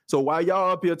rotation. So while y'all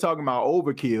up here talking about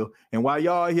overkill, and while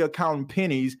y'all here counting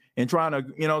pennies and trying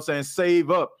to,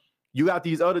 save up, you got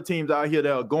these other teams out here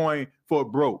that are going for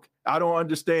broke. I don't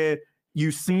understand.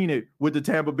 You've seen it with the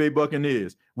Tampa Bay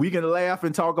Buccaneers. We can laugh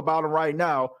and talk about them right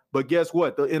now, but guess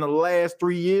what? In the last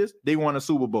 3 years, they won a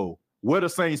Super Bowl. Where the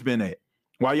Saints been at?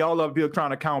 While y'all up here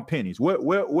trying to count pennies, where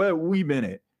we been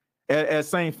at as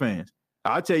Saints fans?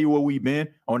 I'll tell you where we've been,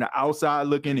 on the outside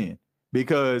looking in,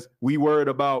 because we worried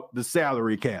about the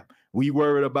salary cap. We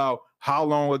worried about how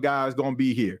long a guy is going to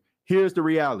be here. Here's the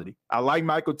reality. I like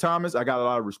Michael Thomas. I got a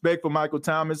lot of respect for Michael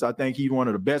Thomas. I think he's one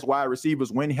of the best wide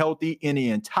receivers when healthy in the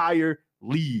entire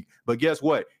league. But guess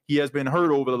what? He has been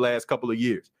hurt over the last couple of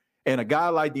years. And a guy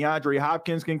like DeAndre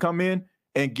Hopkins can come in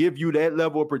and give you that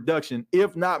level of production,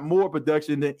 if not more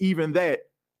production than even that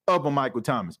of a Michael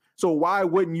Thomas. So why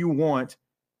wouldn't you want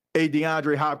a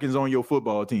DeAndre Hopkins on your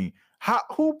football team?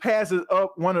 Who passes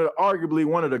up arguably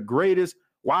one of the greatest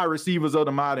wide receivers of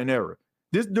the modern era?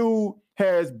 This dude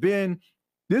has been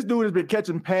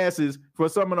catching passes for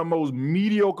some of the most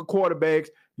mediocre quarterbacks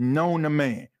known to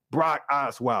man. Brock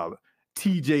Osweiler,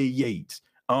 TJ Yates,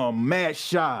 Matt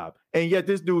Schaub. And yet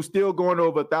this dude's still going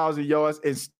over 1,000 yards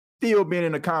and still being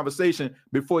in the conversation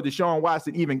before Deshaun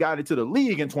Watson even got into the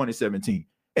league in 2017.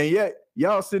 And yet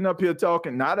y'all sitting up here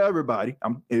talking, not everybody,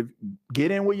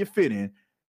 get in where you fit in.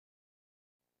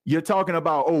 You're talking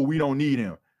about, oh, we don't need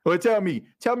him. Or tell me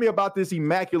about this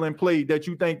immaculate play that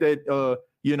you think that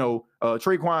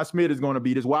Traquan Smith is going to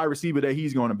be, this wide receiver that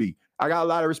he's going to be. I got a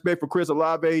lot of respect for Chris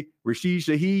Olave, Rashid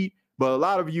Shaheed, but a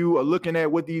lot of you are looking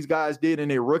at what these guys did in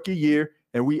their rookie year,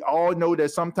 and we all know that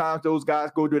sometimes those guys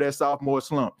go through that sophomore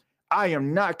slump. I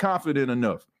am not confident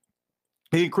enough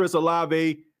in Chris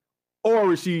Olave or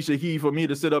Rashid Shaheed for me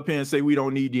to sit up here and say we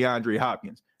don't need DeAndre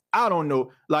Hopkins. I don't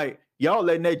know. Like, y'all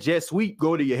letting that jet sweep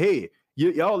go to your head.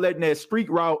 Y'all letting that streak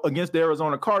route against the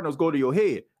Arizona Cardinals go to your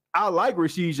head. I like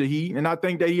Rashid Shaheed, and I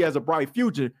think that he has a bright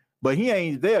future, but he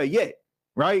ain't there yet,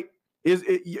 right?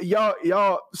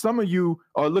 Y'all, some of you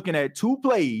are looking at two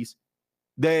plays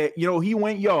that, he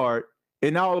went yard,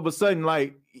 and all of a sudden,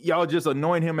 like, y'all just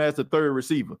anoint him as the third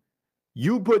receiver.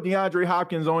 You put DeAndre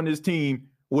Hopkins on this team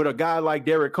with a guy like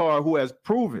Derek Carr who has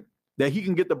proven that he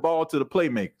can get the ball to the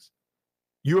playmakers.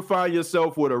 You'll find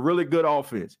yourself with a really good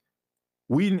offense.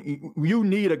 You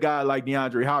need a guy like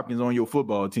DeAndre Hopkins on your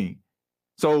football team.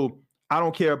 So I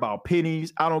don't care about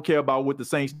pennies. I don't care about what the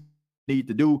Saints need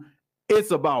to do.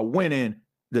 It's about winning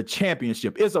the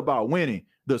championship. It's about winning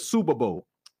the Super Bowl.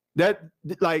 That,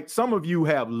 like, some of you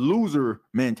have loser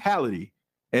mentality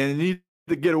and you need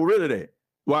to get rid of that.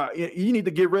 Well, you need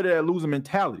to get rid of that loser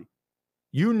mentality.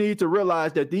 You need to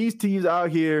realize that these teams out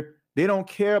here, they don't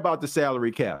care about the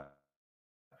salary cap.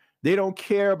 They don't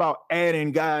care about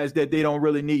adding guys that they don't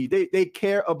really need. They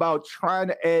care about trying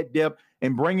to add depth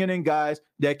and bringing in guys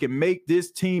that can make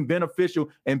this team beneficial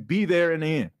and be there in the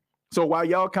end. So while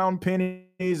y'all counting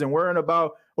pennies and worrying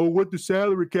about, what the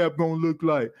salary cap going to look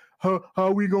like,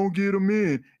 how we going to get him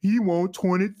in? He wants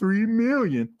 $23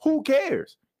 million. Who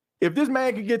cares? If this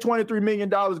man can get $23 million,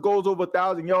 goes over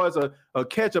 1,000 yards, a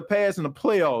catch, a pass in the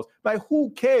playoffs, like,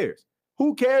 who cares?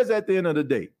 Who cares at the end of the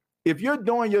day? If you're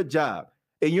doing your job,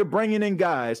 and you're bringing in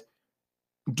guys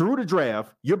through the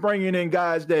draft, you're bringing in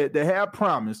guys that have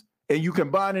promise, and you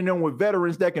combining them with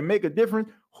veterans that can make a difference,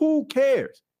 who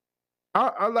cares?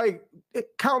 I like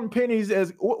counting pennies.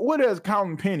 What has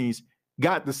counting pennies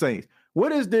got the Saints?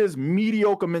 What is this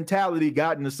mediocre mentality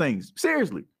gotten the Saints?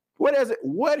 Seriously, what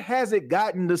has it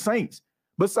gotten the Saints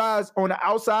besides on the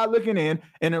outside looking in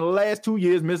and in the last 2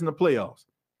 years missing the playoffs?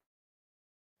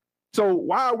 So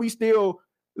why are we still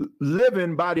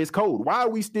living by this code? Why are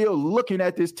we still looking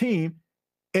at this team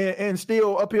and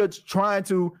still up here trying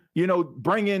to,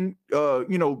 bring in,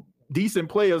 decent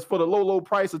players for the low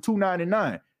price of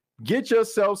 $299? Get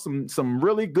yourself some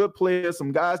really good players,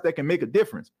 some guys that can make a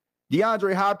difference.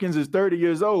 DeAndre Hopkins is 30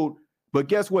 years old, but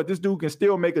guess what? This dude can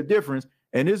still make a difference,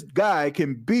 and this guy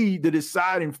can be the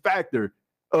deciding factor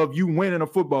of you winning a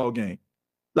football game.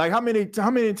 Like, how many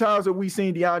times have we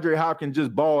seen DeAndre Hopkins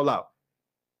just ball out?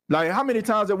 Like, how many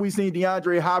times have we seen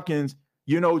DeAndre Hopkins,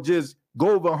 just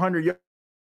go over 100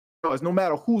 yards, no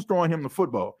matter who's throwing him the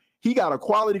football? He got a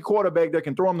quality quarterback that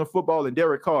can throw him the football in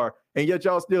Derek Carr, and yet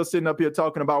y'all still sitting up here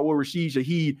talking about what Rashid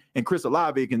Shaheed and Chris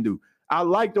Olave can do. I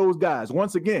like those guys.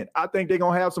 Once again, I think they're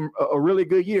going to have a really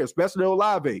good year, especially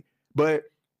Olave. But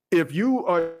if you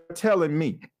are telling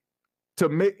me to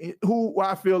make who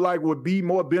I feel like would be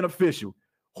more beneficial,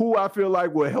 who I feel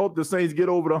like will help the Saints get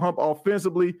over the hump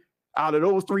offensively, out of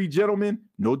those three gentlemen,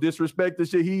 no disrespect to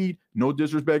Shaheed, no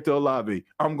disrespect to Olave,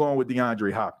 I'm going with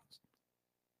DeAndre Hopkins.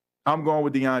 I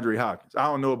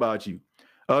don't know about you.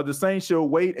 The Saints should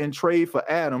wait and trade for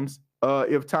Adams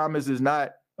if Thomas is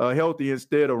not healthy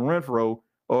instead of Renfro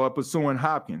or pursuing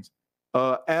Hopkins.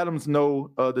 Adams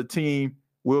know the team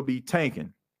will be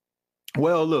tanking.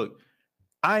 Well, look,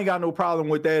 I ain't got no problem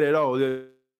with that at all. You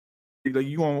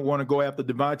don't want to go after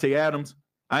Devontae Adams.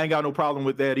 I ain't got no problem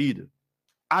with that either.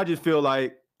 I just feel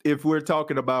like if we're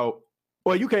talking about,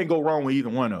 well, you can't go wrong with either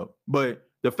one of them. But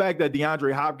the fact that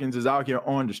DeAndre Hopkins is out here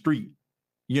on the street,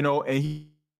 and he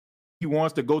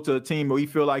wants to go to a team where he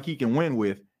feel like he can win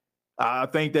with, I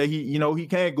think that he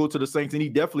can go to the Saints and he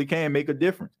definitely can make a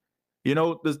difference.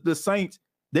 The Saints,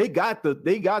 they got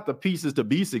the pieces to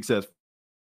be successful.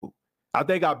 I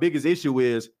think our biggest issue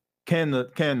is can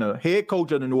the head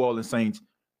coach of the New Orleans Saints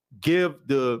give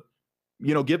the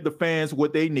fans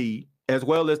what they need, as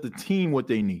well as the team what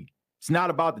they need. It's not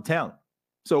about the talent.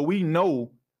 So we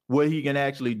know what he can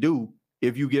actually do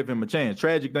if you give him a chance.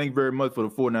 Tragic, thank you very much for the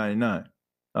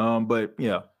 $4.99. But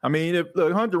yeah, I mean, if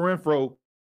Hunter Renfrow,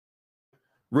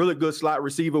 really good slot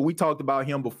receiver. We talked about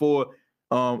him before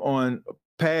on a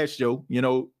past show.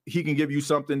 He can give you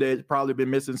something that's probably been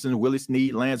missing since Willie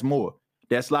Snead, Lance Moore.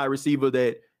 That slot receiver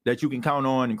that you can count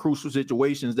on in crucial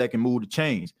situations that can move the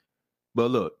chains.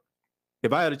 But look,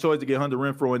 if I had a choice to get Hunter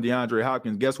Renfrow and DeAndre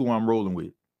Hopkins, guess who I'm rolling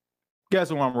with?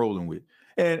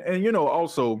 And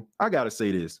also, I got to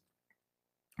say this.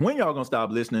 When y'all going to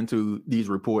stop listening to these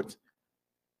reports?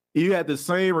 you had the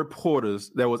same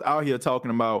reporters that was out here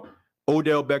talking about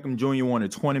Odell Beckham Jr.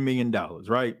 wanted $20 million,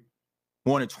 right?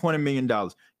 Wanted $20 million.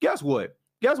 Guess what?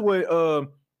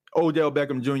 Odell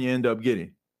Beckham Jr. ended up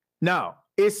getting? Now,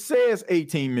 it says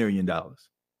 $18 million,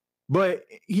 but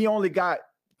he only got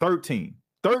 13.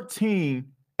 13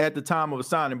 at the time of a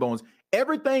signing bonus.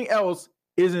 Everything else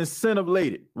is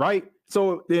incentive-lated, right?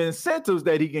 So the incentives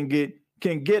that he can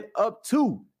get up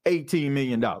to $18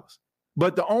 million.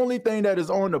 But the only thing that is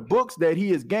on the books that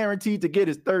he is guaranteed to get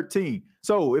is 13.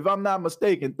 So if I'm not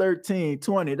mistaken, 13,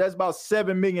 20, that's about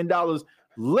 $7 million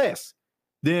less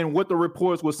than what the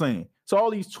reports were saying. So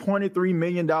all these $23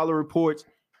 million reports,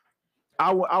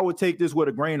 I would take this with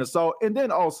a grain of salt. And then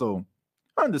also,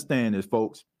 understand this,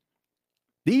 folks.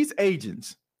 These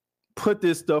agents put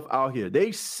this stuff out here.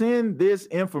 They send this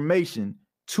information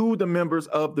to the members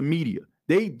of the media.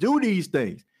 They do these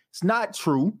things. It's not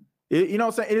true. You know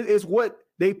what I'm saying? It's what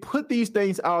they put these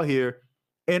things out here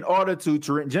in order to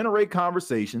generate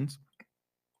conversations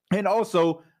and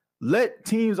also let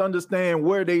teams understand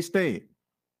where they stand.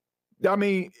 I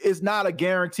mean, it's not a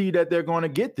guarantee that they're going to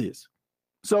get this.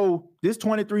 So this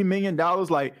 $23 million,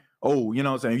 like, oh, you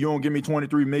know what I'm saying? If you don't give me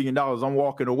 $23 million, I'm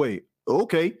walking away.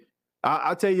 Okay.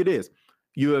 I'll tell you this.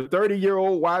 You're a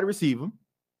 30-year-old wide receiver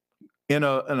in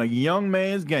a young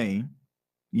man's game,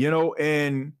 you know,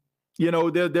 and you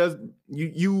know,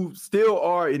 you still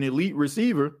are an elite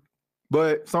receiver,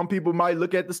 but some people might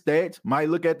look at the stats, might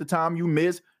look at the time you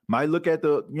miss, might look at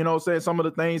the, you know, saying some of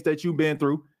the things that you've been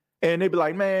through, and they be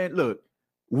like, man, look,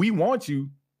 we want you,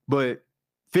 but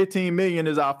 15 million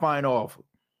is our final offer.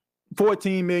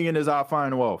 14 million is our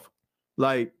final offer.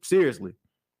 Like, seriously.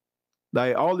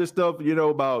 Like, all this stuff, you know,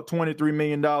 about $23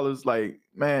 million, like,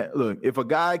 man, look, if a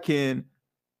guy can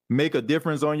make a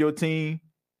difference on your team,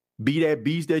 be that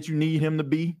beast that you need him to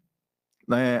be,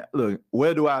 man, look,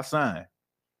 where do I sign?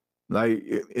 Like,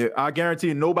 I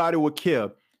guarantee nobody would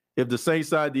care if the Saints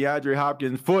signed DeAndre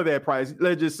Hopkins for that price.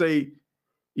 Let's just say,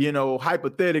 you know,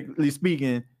 hypothetically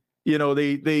speaking, you know,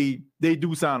 they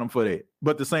do sign him for that.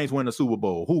 But the Saints win the Super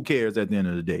Bowl. Who cares at the end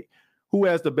of the day? Who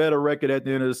has the better record at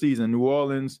the end of the season, New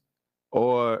Orleans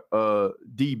or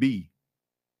DB?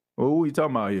 Well, who are you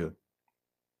talking about here?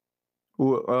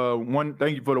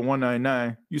 Thank you for the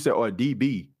 199. You said, or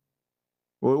DB.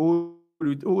 Well,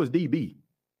 who is DB?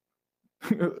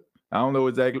 I don't know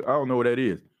exactly. I don't know what that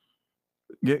is.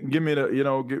 Give me the, you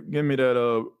know, give me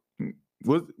that.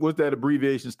 What's that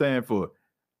abbreviation stand for?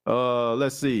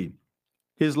 Let's see.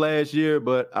 His last year,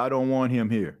 but I don't want him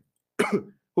here.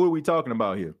 Who are we talking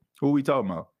about here? Who are we talking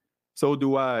about? So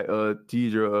do I,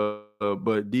 teacher,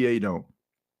 but DA don't.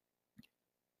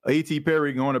 A.T.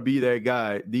 Perry going to be that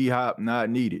guy. D-Hop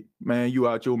not needed. Man, you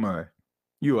out your mind.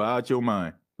 You are out your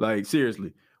mind. Like,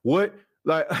 seriously. What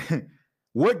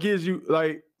gives you,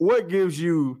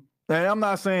 and I'm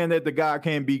not saying that the guy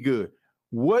can't be good.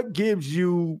 What gives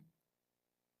you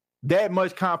that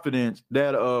much confidence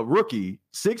that a rookie,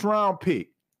 6th-round pick,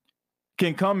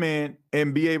 can come in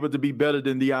and be able to be better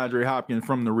than DeAndre Hopkins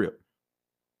from the rip?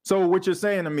 So what you're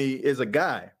saying to me is a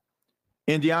guy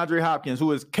in DeAndre Hopkins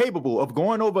who is capable of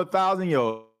going over 1,000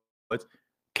 yards,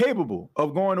 capable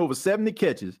of going over 70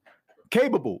 catches,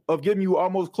 capable of giving you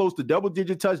almost close to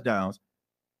double-digit touchdowns,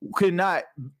 cannot.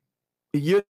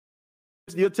 You're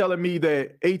telling me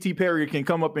that A.T. Perry can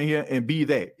come up in here and be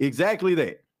that, exactly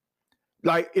that.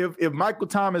 Like, if Michael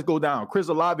Thomas go down, Chris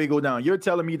Olave go down, you're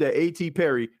telling me that A.T.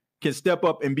 Perry can step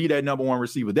up and be that number one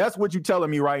receiver. That's what you're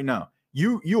telling me right now.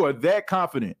 You are that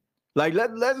confident. Like,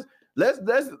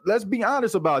 let's be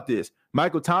honest about this.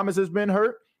 Michael Thomas has been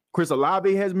hurt. Chris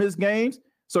Olave has missed games.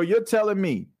 So you're telling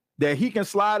me that he can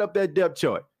slide up that depth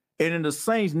chart, and then the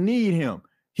Saints need him.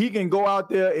 He can go out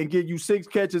there and give you 6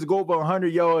 catches, go over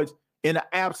 100 yards in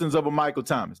the absence of a Michael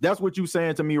Thomas. That's what you're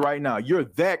saying to me right now. You're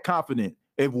that confident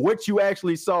of what you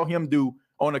actually saw him do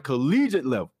on a collegiate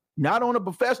level, not on a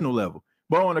professional level,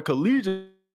 but on a collegiate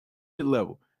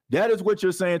level. That is what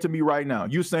you're saying to me right now.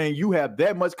 You're saying you have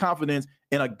that much confidence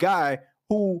in a guy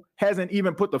who hasn't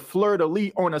even put the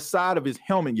fleur-de-lis on the side of his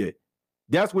helmet yet.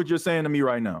 That's what you're saying to me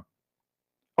right now.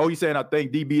 Oh, you're saying I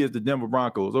think DB is the Denver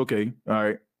Broncos. Okay, all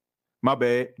right. My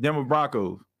bad. Denver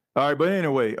Broncos. All right, but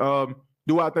anyway,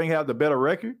 do I think have the better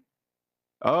record?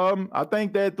 I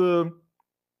think that the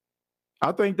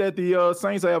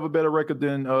Saints have a better record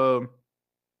than the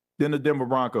Denver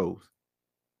Broncos.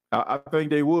 I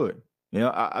think they would. Yeah,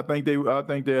 I think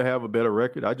they'll have a better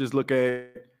record. I just look at,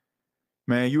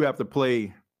 man, you have to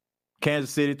play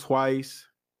Kansas City twice.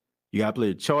 You got to play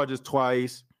the Chargers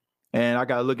twice. And I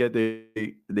got to look at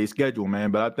their schedule,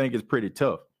 man. But I think it's pretty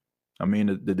tough. I mean,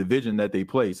 the division that they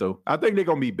play. So I think they're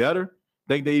going to be better.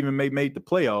 think they even may make the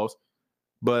playoffs,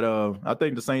 but I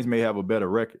think the Saints may have a better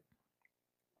record.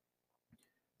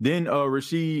 Then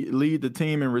Rashid lead the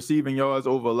team in receiving yards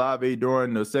over Olave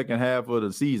during the second half of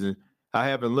the season. I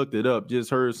haven't looked it up,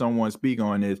 just heard someone speak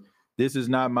on this. This is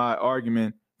not my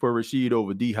argument for Rashid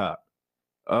over D-Hop.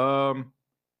 Well,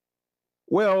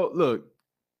 look,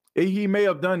 he may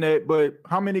have done that, but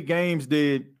how many games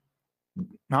did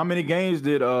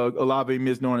Olave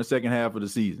miss during the second half of the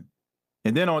season?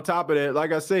 And then on top of that,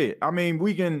 like I said, I mean,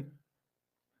 we can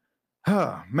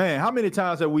man, how many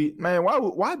times have we, man,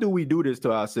 why do we do this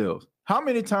to ourselves? How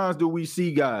many times do we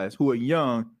see guys who are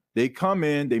young, they come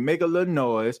in, they make a little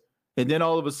noise, and then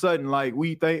all of a sudden, like,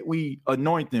 we think we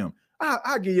anoint them.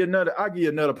 I'll give you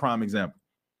another prime example.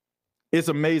 It's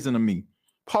amazing to me.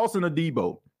 Paulson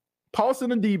Adebo's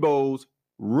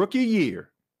rookie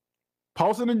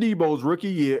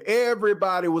year,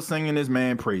 everybody was singing this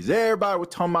man praise. Everybody was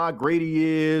talking about how great he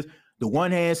is. The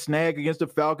one-hand snag against the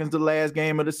Falcons the last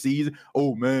game of the season.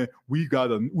 Oh, man, we got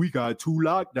 2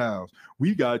 lockdowns.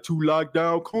 We got 2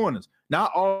 lockdown corners.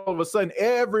 Now, all of a sudden,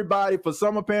 everybody, for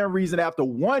some apparent reason, after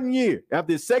 1 year,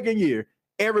 after his second year,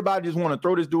 everybody just want to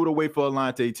throw this dude away for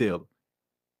Alontae Taylor.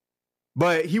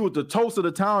 But he was the toast of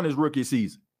the town his rookie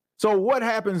season. So what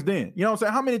happens then? You know what I'm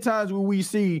saying? How many times will we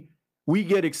see we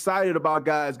get excited about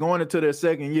guys going into their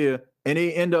second year and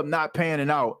they end up not panning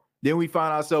out? Then we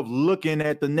find ourselves looking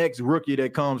at the next rookie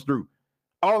that comes through.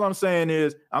 All I'm saying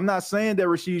is, I'm not saying that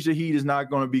Rashid Shaheed is not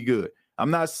going to be good.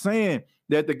 I'm not saying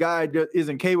that the guy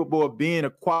isn't capable of being a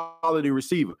quality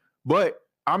receiver. But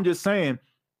I'm just saying,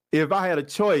 if I had a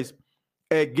choice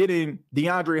at getting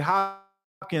DeAndre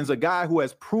Hopkins, a guy who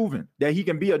has proven that he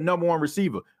can be a number 1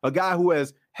 receiver, a guy who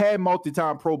has had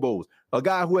multi-time Pro Bowls, a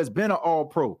guy who has been an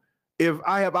All-Pro, if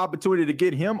I have opportunity to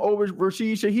get him over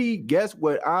Rashid Shaheed, guess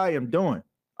what I am doing?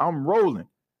 I'm rolling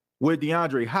with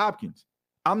DeAndre Hopkins.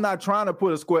 I'm not trying to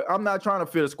fit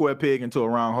a square peg into a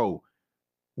round hole.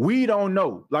 We don't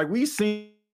know. Like, we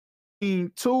seen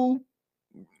 2.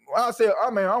 I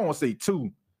don't want to say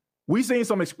 2. We seen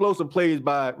some explosive plays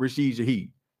by Rashid Shaheed,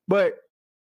 but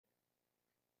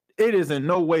it is in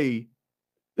no way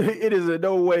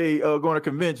going to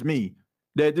convince me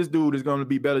that this dude is going to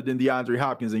be better than DeAndre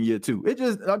Hopkins in year 2. It's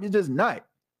just not.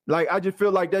 Like, I just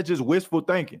feel like that's just wishful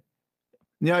thinking.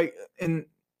 Yeah, and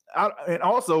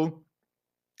also,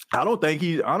 I don't think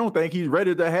he's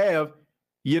ready to have,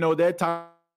 that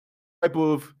type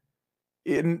of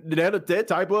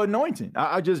anointing.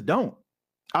 I just don't.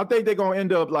 I think they're gonna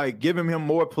end up like giving him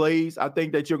more plays. I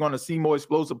think that you're gonna see more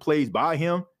explosive plays by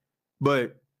him.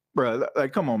 But bro,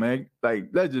 like, come on, man. Like,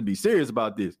 let's just be serious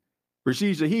about this.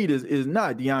 Rashid Shaheed is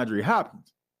not DeAndre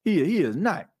Hopkins. He is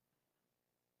not.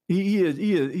 He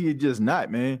is just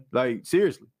not, man. Like,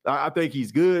 seriously. I think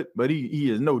he's good, but he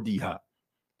is no D-Hop.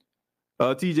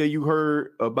 TJ, you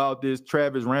heard about this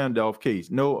Travis Randolph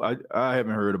case? No, I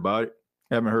haven't heard about it.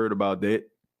 Haven't heard about that.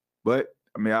 But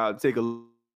I mean, I'll take a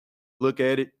look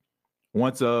at it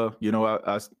once I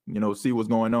see what's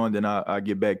going on, then I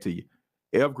get back to you.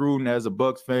 F. Gruden, as a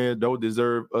Bucks fan, don't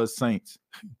deserve us Saints.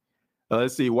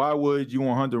 Let's see. Why would you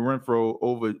want Hunter Renfrow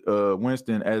over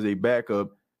Winston as a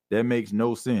backup? That makes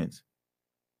no sense.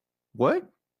 What?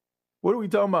 What are we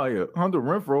talking about here? Hunter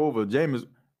Renfrow over Jameis?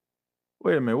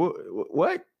 Wait a minute.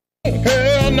 What?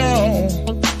 Hell no.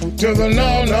 To the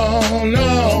no.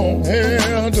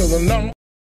 Hell to the no.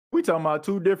 We talking about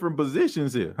 2 different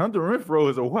positions here. Hunter Renfrow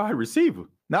is a wide receiver,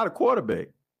 not a quarterback.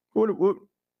 What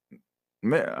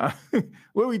man,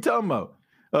 what are we talking about?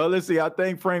 Let's see. I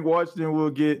think Frank Washington will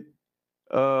get,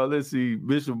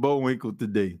 Bishop Bowinkle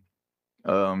today.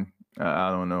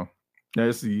 I don't know.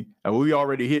 Let's see. We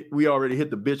already hit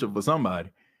the Bishop for somebody.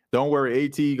 Don't worry,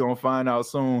 AT gonna find out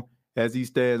soon as he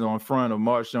stands on front of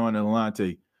Marshawn and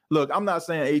Alontae. Look, I'm not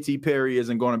saying AT Perry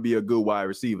isn't going to be a good wide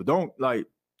receiver. Don't. I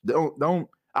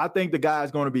think the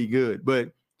guy's going to be good,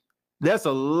 but that's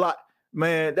a lot,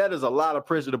 man. That is a lot of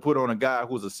pressure to put on a guy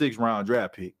who's a 6th-round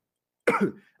draft pick.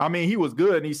 I mean, he was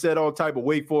good and he set all type of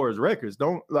Wake Forest records.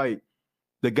 The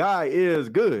guy is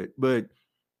good, but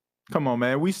come on,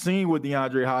 man. We seen what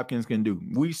DeAndre Hopkins can do.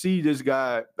 We see this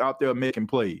guy out there making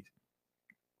plays.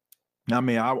 I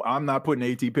mean, I'm not putting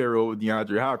A.T. Perry over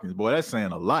DeAndre Hopkins. Boy, that's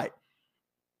saying a lot.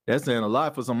 That's saying a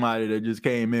lot for somebody that just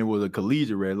came in with a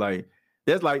collegiate record.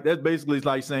 That's basically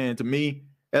like saying to me,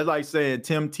 that's like saying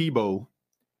Tim Tebow,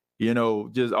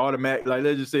 just automatic. Like,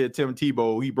 let's just say Tim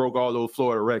Tebow, he broke all those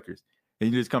Florida records.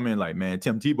 And you just come in like, man,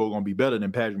 Tim Tebow going to be better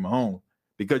than Patrick Mahomes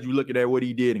because you looking at what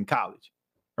he did in college,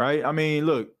 right? I mean,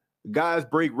 look, guys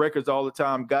break records all the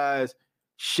time. Guys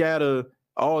shatter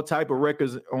all type of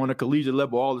records on a collegiate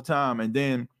level all the time. And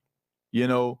then,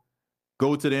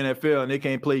 go to the NFL and they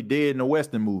can't play dead in a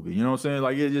Western movie. You know what I'm saying?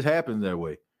 Like, it just happens that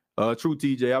way. True,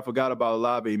 TJ, I forgot about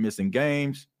Olave missing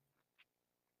games.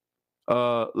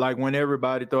 Like when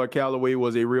everybody thought Callaway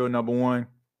was a real number one.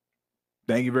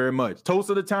 Thank you very much. Toast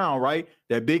of the town, right?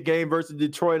 That big game versus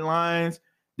Detroit Lions.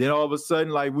 Then all of a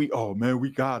sudden, like, we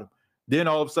got him. Then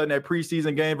all of a sudden, that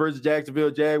preseason game versus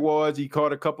Jacksonville Jaguars, he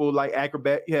caught a couple like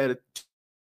he had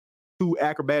 2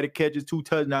 acrobatic catches, 2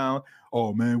 touchdowns.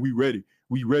 Oh man, we ready,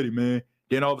 man.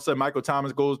 Then all of a sudden, Michael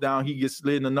Thomas goes down, he gets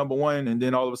slid in the number one, and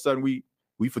then all of a sudden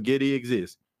we forget he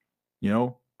exists. You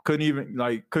know, couldn't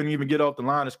even get off the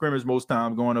line of scrimmage most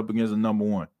times going up against the number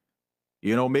one.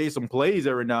 You know, made some plays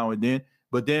every now and then,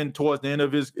 but then towards the end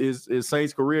of his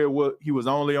Saints career, he was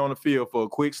only on the field for a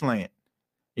quick slant.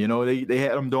 You know, they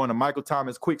had him doing a Michael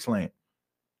Thomas quick slant.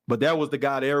 But that was the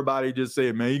guy that everybody just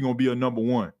said, man, he's going to be a number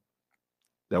one.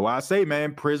 That's why I say,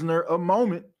 man, prisoner of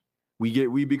moment.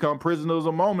 We become prisoners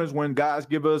of moments when guys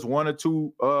give us 1 or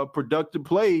 2 productive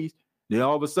plays. Then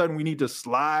all of a sudden we need to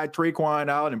slide Traquan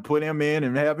out and put him in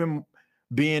and have him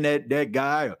being that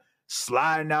guy, or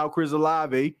sliding out Chris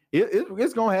Olave.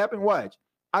 It's going to happen. Watch.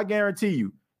 I guarantee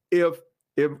you, if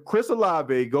Chris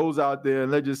Olave goes out there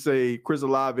and let's just say Chris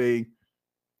Olave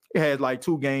has like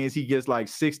 2 games, he gets like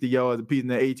 60 yards apiece, and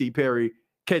then A.T. Perry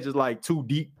catches like 2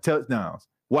 deep touchdowns.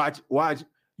 Watch.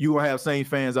 You gonna have Saints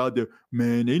fans out there,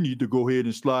 man, they need to go ahead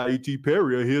and slide A.T.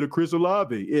 Perry ahead of Chris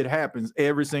Olave. It happens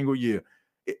every single year.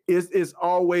 It's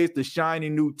always the shiny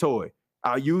new toy.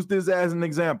 I'll use this as an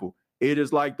example. It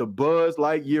is like the Buzz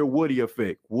Lightyear Woody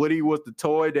effect. Woody was the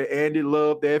toy that Andy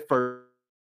loved at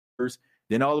first.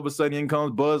 Then all of a sudden in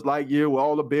comes Buzz Lightyear with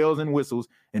all the bells and whistles,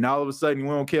 and all of a sudden we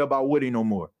don't care about Woody no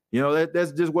more. You know,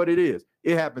 that's just what it is.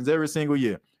 It happens every single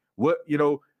year.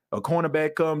 A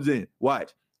cornerback comes in.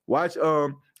 Watch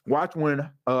when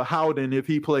Howden, if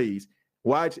he plays.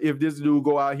 Watch if this dude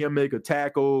go out here, make a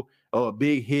tackle, a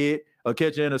big hit, or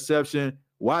catch an interception.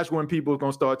 Watch when people are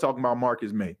going to start talking about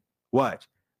Marcus May. Watch.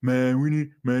 Man,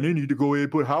 they need to go ahead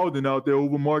and put Howden out there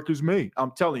over Marcus May.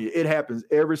 I'm telling you, it happens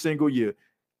every single year.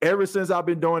 Ever since I've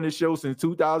been doing this show since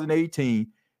 2018,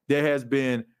 there has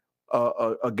been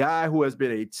a guy who has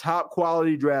been a top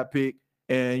quality draft pick,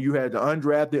 and you had the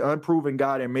undrafted, unproven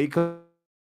guy that may come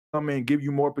in and give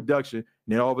you more production. And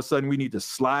then all of a sudden we need to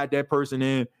slide that person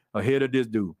in ahead of this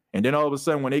dude. And then all of a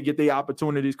sudden when they get the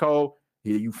opportunities called,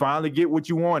 you finally get what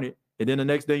you wanted. And then the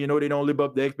next day, you know, they don't live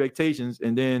up to expectations.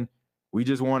 And then we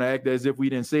just want to act as if we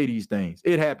didn't say these things.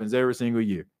 It happens every single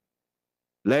year.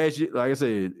 Last year, like I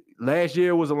said, last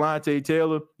year was Alontae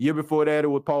Taylor. Year before that, it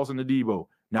was Paulson Adebo.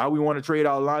 Now we want to trade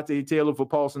out Alontae Taylor for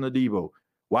Paulson Adebo.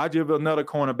 Watch if another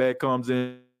cornerback comes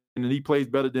in and he plays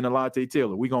better than Alontae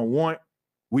Taylor. We're gonna want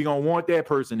that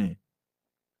person in.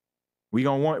 We're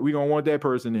gonna want that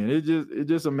person in. It's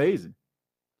just amazing.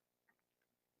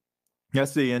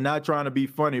 Let's see, and not trying to be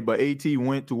funny, but AT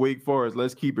went to Wake Forest.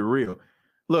 Let's keep it real.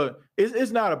 Look,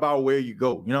 it's not about where you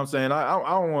go. You know what I'm saying?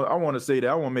 I want to say that.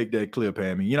 I want to make that clear,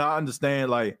 Pammy. You know, I understand,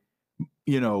 like,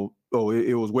 you know,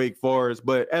 it was Wake Forest,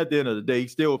 but at the end of the day,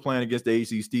 he's still playing against the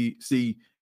ACC,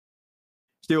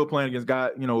 still playing against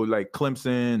guys, you know, like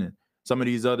Clemson and some of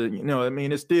these other, you know, I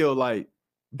mean, it's still like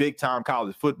big time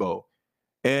college football.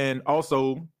 And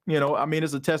also, you know, I mean,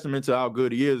 it's a testament to how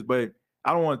good he is, but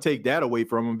I don't want to take that away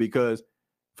from him, because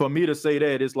for me to say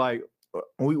that, it's like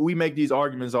we make these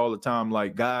arguments all the time,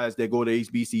 like guys that go to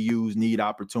HBCUs need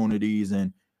opportunities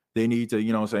and they need to,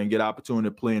 you know what I'm saying, get opportunity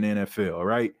to play in the NFL,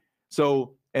 right?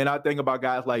 So, and I think about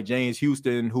guys like James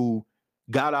Houston, who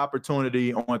got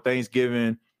opportunity on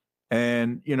Thanksgiving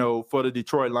and, you know, for the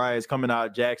Detroit Lions coming out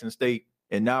of Jackson State.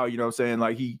 And now, you know what I'm saying,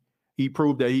 like he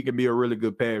proved that he can be a really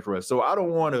good pass rusher. So I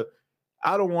don't want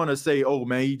to say, oh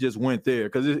man, he just went there,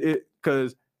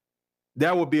 because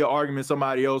that would be an argument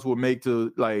somebody else would make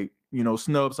to, like, you know,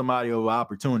 snub somebody of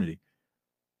opportunity.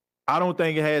 I don't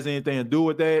think it has anything to do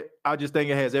with that. I just think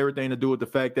it has everything to do with the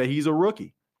fact that he's a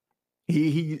rookie.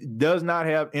 He does not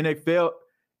have NFL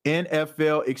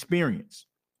experience.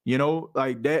 You know,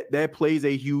 like that plays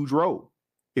a huge role.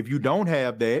 If you don't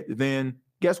have that, then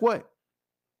guess what?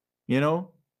 You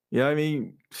know, I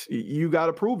mean, you got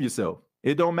to prove yourself.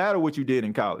 It don't matter what you did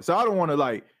in college. So I don't want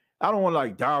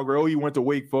to downgrade, oh, you went to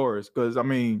Wake Forest, because, I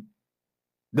mean,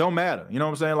 don't matter. You know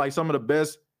what I'm saying? Like some of the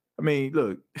best, I mean,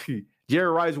 look, Jerry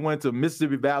Rice went to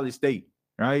Mississippi Valley State,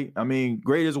 right? I mean,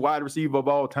 greatest wide receiver of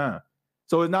all time.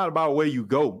 So it's not about where you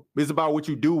go. It's about what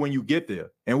you do when you get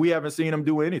there. And we haven't seen him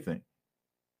do anything,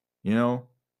 you know?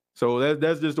 So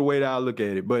that's just the way that I look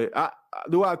at it. But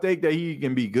do I think that he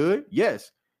can be good?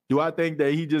 Yes. Do I think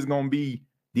that he just going to be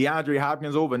DeAndre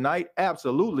Hopkins overnight?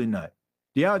 Absolutely not.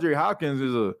 DeAndre Hopkins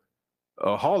is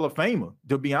a Hall of Famer,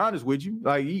 to be honest with you.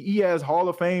 Like, he has Hall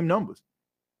of Fame numbers.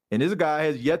 And this guy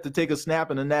has yet to take a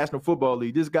snap in the National Football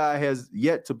League. This guy has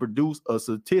yet to produce a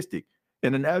statistic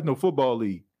in the National Football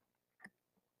League.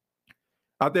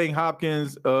 I think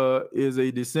Hopkins is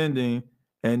a descending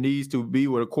and needs to be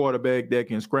with a quarterback that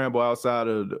can scramble outside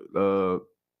of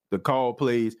the call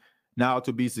plays now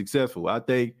to be successful. I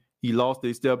think he lost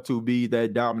a step to be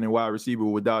that dominant wide receiver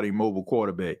without a mobile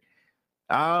quarterback.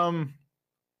 I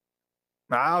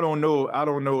don't know. I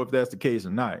don't know if that's the case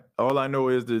or not. All I know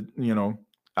is that,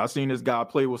 I've seen this guy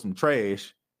play with some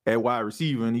trash at wide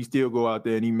receiver, and he still go out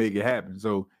there and he make it happen.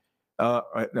 So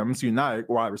I'm seeing not at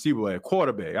wide receiver, at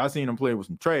quarterback. I've seen him play with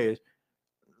some trash.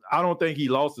 I don't think he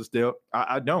lost a step.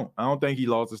 I don't think he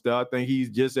lost a step. I think he's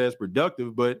just as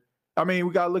productive. But, I mean,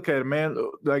 we got to look at it, man.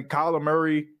 Like, Kyler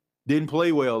Murray didn't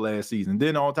play well last season.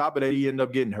 Then on top of that, he ended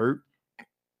up getting hurt.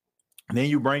 And then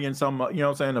you bring in some,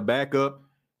 a backup,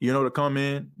 to come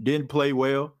in, didn't play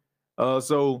well.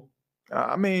 So,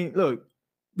 I mean, look,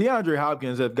 DeAndre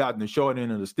Hopkins have gotten the short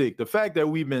end of the stick. The fact that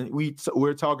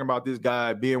we're talking about this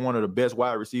guy being one of the best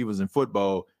wide receivers in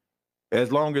football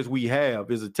as long as we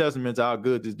have is a testament to how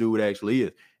good this dude actually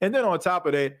is. And then on top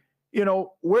of that,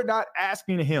 we're not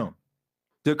asking him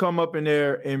to come up in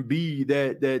there and be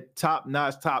that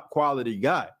top-notch, top-quality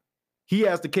guy. He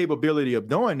has the capability of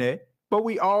doing that, but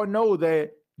we all know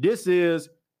that this is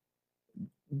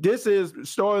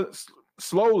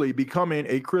slowly becoming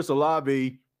a Chris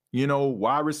Olave,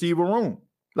 wide receiver room.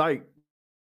 Like,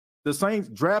 the Saints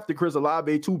drafted Chris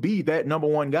Olave to be that number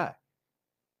one guy.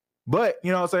 But,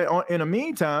 in the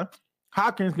meantime,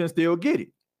 Hopkins can still get it.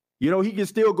 He can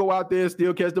still go out there,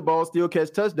 still catch the ball, still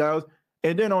catch touchdowns.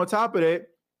 And then on top of that,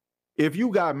 if you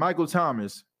got Michael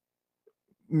Thomas,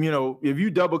 if you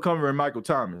double covering Michael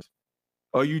Thomas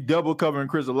or you double covering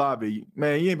Chris Olave,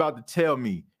 man, you ain't about to tell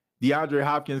me DeAndre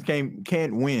Hopkins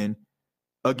can't win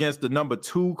against the number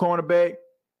 2 cornerback,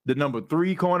 the number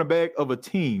 3 cornerback of a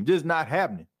team. Just not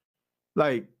happening.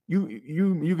 Like,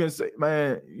 you can say,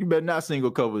 man, you better not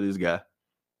single cover this guy.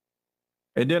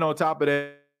 And then on top of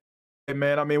that,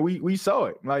 man, I mean, we saw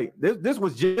it. Like, this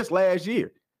was just last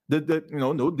year.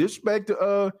 No disrespect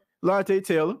to Lante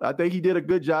Taylor. I think he did a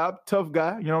good job. Tough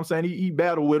guy. He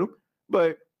battled with him.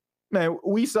 But, man,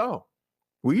 we saw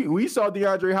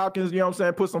DeAndre Hopkins,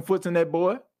 put some foots in that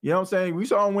boy. We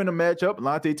saw him win a matchup.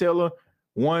 Lante Taylor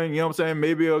won,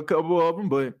 maybe a couple of them.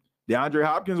 But DeAndre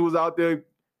Hopkins was out there.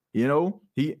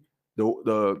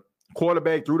 The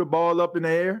quarterback threw the ball up in the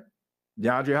air.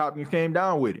 DeAndre Hopkins came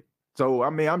down with it. So, I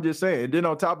mean, I'm just saying. And then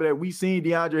on top of that, we seen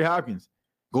DeAndre Hopkins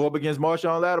go up against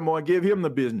Marshawn Lattimore and give him the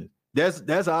business.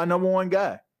 That's our number one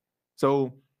guy.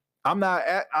 So, I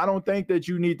don't think that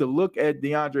you need to look at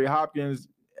DeAndre Hopkins.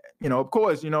 Of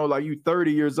course, like, you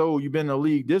 30 years old, you've been in the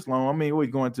league this long. I mean, we're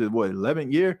going to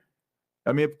 11th year?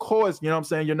 I mean, of course,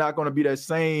 you're not going to be that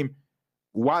same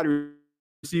wide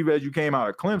receiver as you came out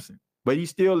of Clemson. But he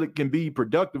still can be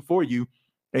productive for you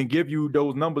and give you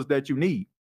those numbers that you need.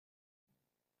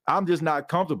 I'm just not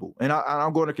comfortable. And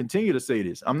I'm going to continue to say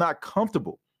this. I'm not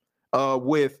comfortable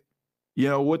with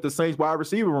the Saints wide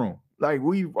receiver room. Like,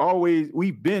 we've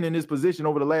been in this position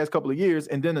over the last couple of years.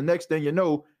 And then the next thing you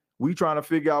know, we trying to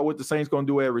figure out what the Saints going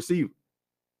to do at receiver.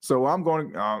 So I'm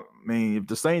going to, if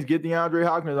the Saints get DeAndre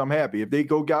Hopkins, I'm happy. If they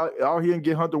go out here and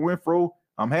get Hunter Renfrow,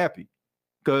 I'm happy.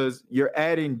 Because you're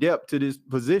adding depth to this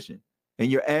position. And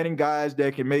you're adding guys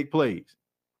that can make plays.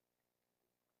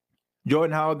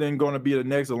 Jordan Howard then going to be the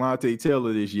next Alontae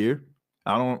Taylor this year.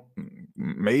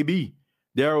 Maybe.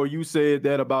 Daryl, you said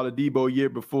that about a Debo year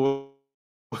before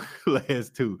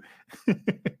last 2.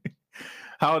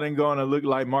 Howard going to look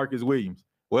like Marcus Williams.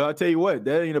 Well, I'll tell you what,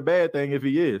 that ain't a bad thing if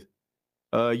he is.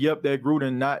 Yep, that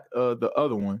Gruden, not the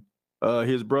other one.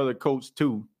 His brother coached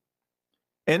too.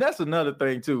 And that's another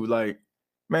thing too. Like,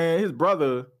 man, his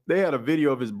brother, they had a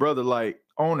video of his brother like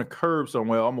on a curb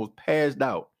somewhere, almost passed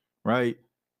out, right?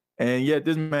 And yet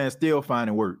this man's still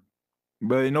finding work.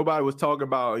 But nobody was talking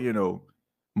about,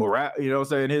 morale,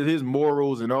 his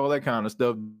morals and all that kind of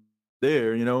stuff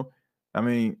there, I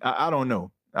mean, I don't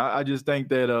know. I just think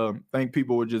that think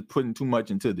people were just putting too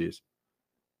much into this.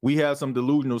 We have some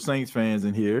delusional Saints fans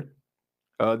in here.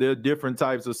 There are different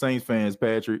types of Saints fans,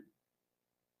 Patrick.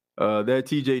 That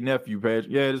TJ nephew, Patrick.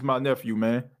 Yeah, this is my nephew,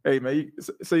 man. Hey, man,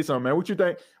 say something, man. What you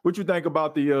think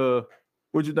about the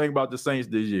Saints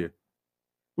this year?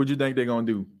 What you think they're gonna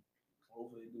do?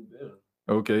 Hopefully they do better.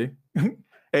 Okay.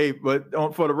 Hey, but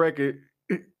for the record,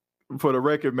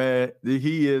 man,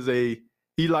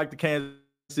 he liked the Kansas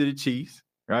City Chiefs,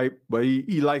 right? But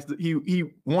he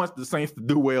wants the Saints to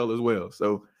do well as well.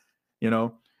 So,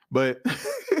 but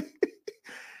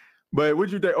But what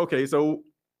you think? Okay, so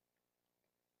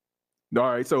all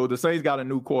right, so the Saints got a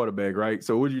new quarterback, right?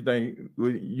 So what do you think?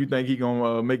 You think he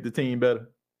gonna make the team better?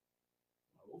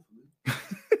 Hopefully.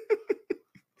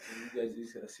 You guys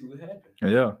just gotta see what happens.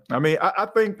 Yeah, I mean, I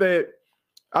think that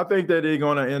they're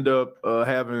gonna end up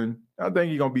having. I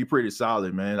think he's gonna be pretty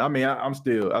solid, man. I mean, I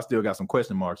still got some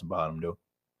question marks about him though.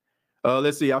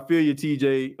 Let's see. I feel you,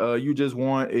 TJ. You just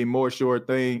want a more sure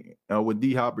thing with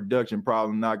D-Hop production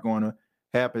problem not going to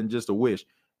happen. Just a wish.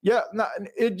 Yeah,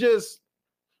 it just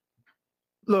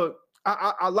look.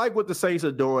 I like what the Saints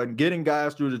are doing, getting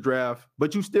guys through the draft,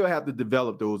 but you still have to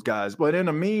develop those guys. But in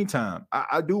the meantime,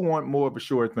 I do want more of a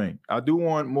sure thing. I do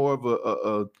want more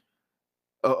of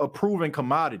a proven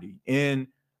commodity, and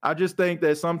I just think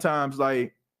that sometimes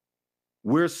like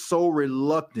we're so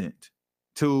reluctant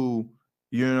to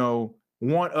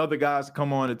want other guys to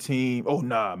come on the team. Oh,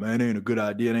 nah, man, it ain't a good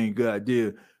idea. It ain't a good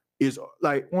idea. It's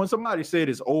like when somebody said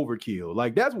it's overkill,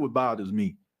 like that's what bothers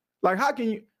me. Like, how can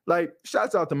you, like,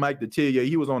 shouts out to Mike Detillier.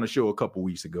 He was on the show a couple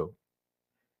weeks ago.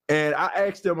 And I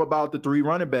asked him about the 3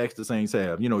 running backs the Saints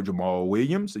have. Jamal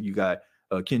Williams, so you got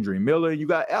Kendry Miller, you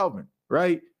got Alvin,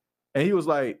 right? And he was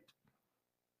like,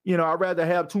 I'd rather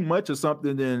have too much of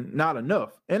something than not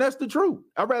enough. And that's the truth.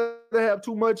 I'd rather have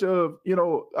too much of,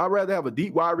 I'd rather have a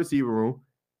deep wide receiver room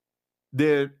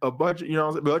than a bunch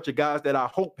of guys that I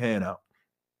hope pan out.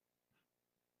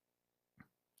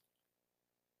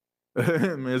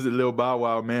 Man, it's a little Bow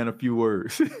Wow, man, a few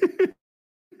words.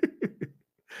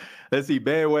 Let's see,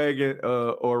 bandwagon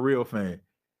or real fan.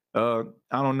 I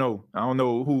don't know. I don't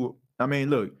know who. I mean,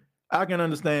 look, I can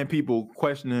understand people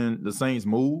questioning the Saints'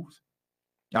 moves.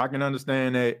 I can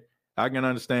understand that.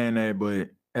 But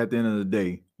at the end of the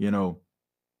day,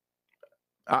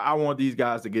 I want these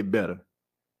guys to get better.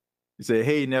 He said,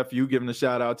 "Hey, nephew, giving a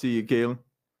shout out to you, Kalen."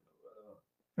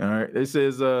 All right. It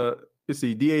says, let's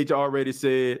see, DH already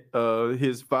said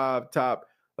his 5 top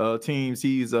teams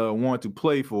he's want to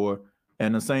play for,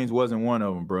 and the Saints wasn't one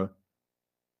of them, bro.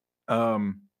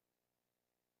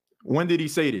 When did he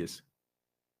say this?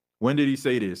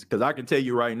 Because I can tell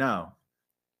you right now.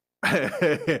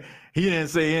 He didn't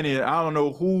say any. I don't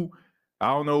know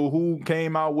who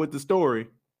came out with the story.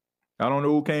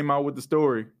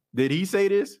 Did he say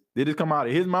this? Did it come out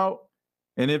of his mouth?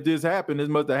 And if this happened, this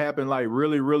must have happened like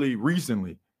really, really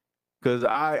recently. Because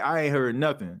I ain't heard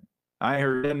nothing. I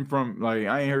ain't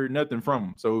heard nothing from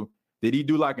him. So did he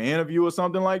do like an interview or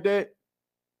something like that?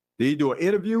 Did he do an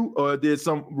interview, or did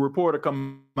some reporter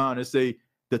come out and say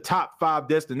the top 5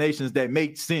 destinations that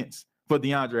make sense for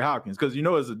DeAndre Hopkins? Because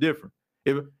it's a different.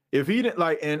 If he didn't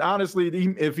and honestly,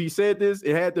 if he said this,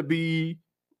 it had to be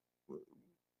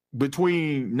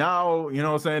between now,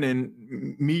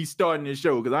 and me starting this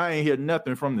show, because I ain't hear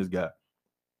nothing from this guy.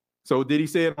 So did he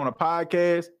say it on a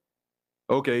podcast?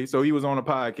 Okay, so he was on a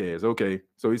podcast. Okay,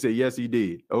 so he said yes, he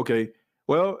did. Okay,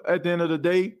 well, at the end of the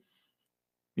day,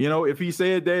 if he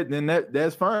said that, then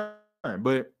that's fine.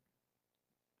 But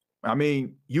I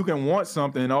mean, you can want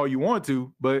something all you want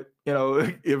to, but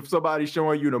if somebody's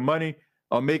showing you the money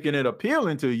or making it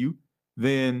appealing to you,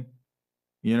 then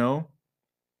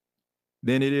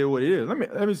then it is what it is.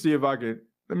 Let me see if I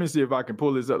can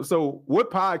pull this up. So, what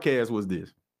podcast was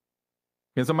this?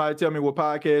 Can somebody tell me what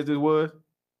podcast this was?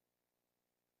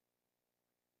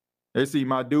 Let's see.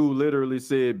 My dude literally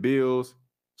said Bills,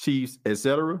 Chiefs,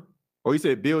 etc. Or he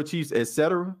said Bill, Chiefs,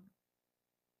 etc.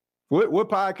 What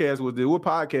podcast was this? What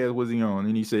podcast was he on?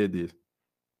 And he said this.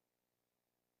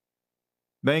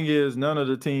 Thing is, none of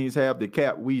the teams have the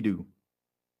cap we do.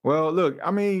 Well, look,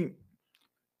 I mean,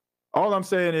 all I'm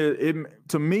saying is,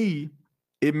 to me,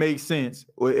 it makes sense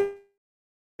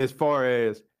as far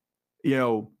as,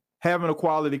 having a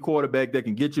quality quarterback that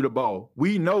can get you the ball.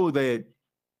 We know that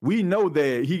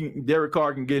Derek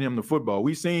Carr can get him the football.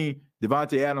 We seen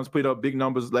Devontae Adams put up big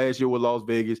numbers last year with Las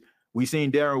Vegas. We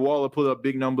seen Darren Waller put up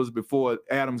big numbers before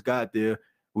Adams got there.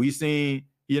 We seen,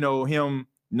 him,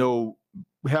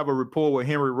 have a rapport with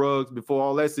Henry Ruggs before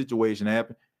all that situation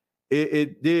happened.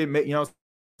 It did make,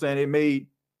 it made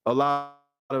a lot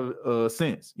of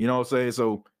sense,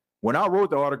 So when I wrote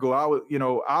the article, I was,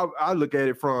 I look at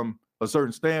it from a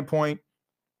certain standpoint.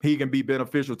 He can be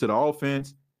beneficial to the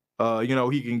offense.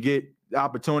 He can get the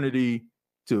opportunity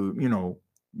to,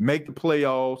 make the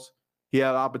playoffs. He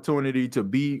had an opportunity to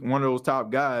be one of those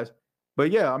top guys.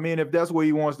 But yeah, I mean, if that's where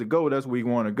he wants to go, that's where he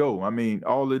want to go. I mean,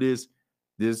 all of this,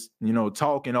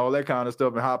 talk and all that kind of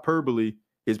stuff and hyperbole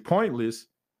is pointless,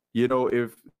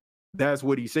 if that's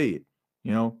what he said,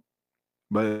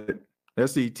 But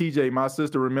let's see, TJ, my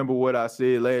sister remember what I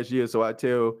said last year, so I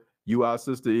tell you our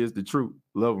sister is the truth.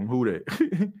 Love him. Who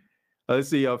that? Let's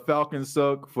see. Falcons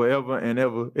suck forever and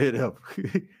ever and ever.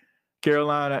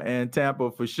 Carolina and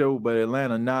Tampa for sure, but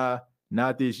Atlanta, nah,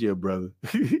 not this year, brother.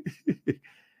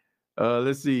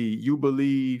 Let's see. You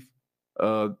believe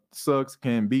Sucks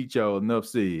can beat y'all. Enough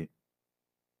said.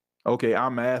 Okay,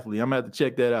 I'm an athlete. I'm going to have to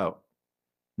check that out.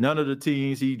 None of the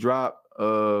teams he dropped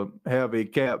have a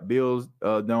cap. Bills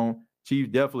don't. Chiefs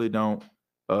definitely don't.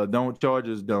 Don't.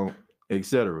 Chargers don't,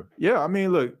 etc. Yeah, I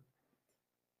mean, look,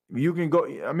 you can go.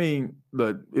 I mean,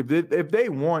 look, if they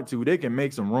want to, they can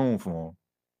make some room for them.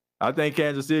 I think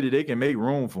Kansas City, they can make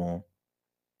room for them.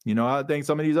 You know, I think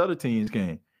some of these other teams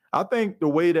can. I think the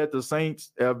way that the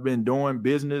Saints have been doing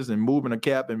business and moving the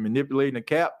cap and manipulating the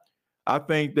cap, I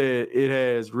think that it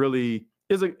has really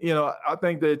I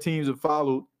think that teams have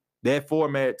followed that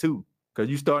format too, because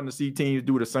you're starting to see teams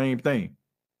do the same thing.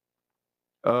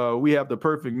 We have the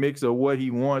perfect mix of what he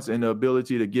wants and the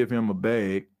ability to give him a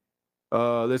bag.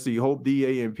 Let's see. Hope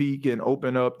DA and P can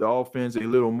open up the offense a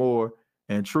little more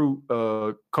and true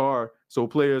Carr so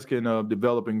players can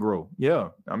develop and grow. Yeah,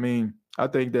 I mean, I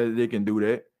think that they can do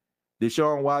that.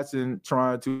 Deshaun Watson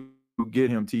trying to get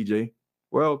him, TJ.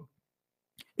 Well,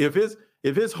 if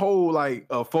his whole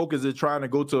focus is trying to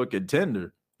go to a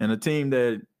contender and a team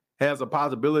that has a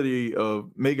possibility of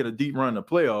making a deep run in the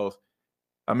playoffs,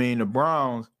 I mean, the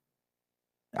Browns,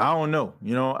 I don't know.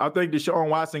 You know, I think Deshaun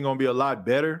Watson going to be a lot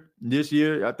better this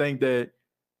year. I think that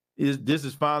this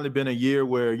has finally been a year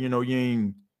where, you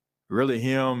ain't really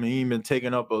him. He ain't been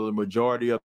taking up a majority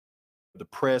of the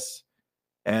press.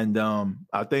 And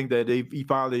I think that he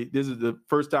finally, this is the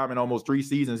first time in almost 3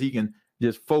 seasons he can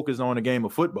just focus on the game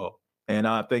of football. And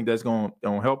I think that's going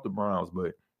to help the Browns.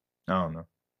 But I don't know.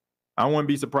 I wouldn't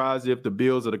be surprised if the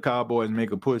Bills or the Cowboys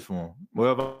make a push for him.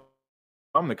 Well, if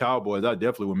I'm the Cowboys, I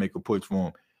definitely would make a push for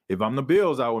him. If I'm the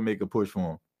Bills, I would make a push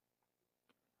for him.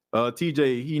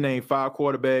 TJ, he named 5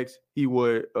 quarterbacks he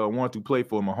would want to play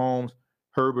for: Mahomes,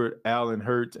 Herbert, Allen,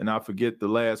 Hurts, and I forget the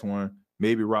last one,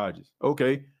 maybe Rodgers.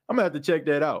 Okay, I'm gonna have to check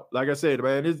that out. Like I said,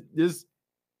 man, this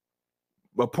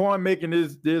upon making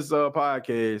this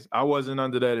podcast, I wasn't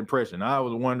under that impression. I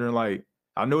was wondering,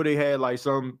 I know they had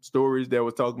some stories that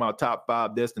was talking about top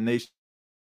 5 destinations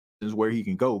where he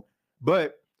can go,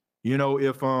 but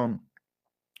if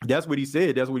that's what he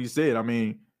said, that's what he said. I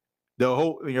mean, the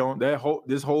whole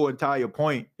this whole entire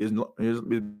point is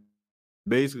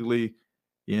basically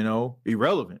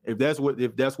irrelevant if that's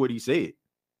what he said.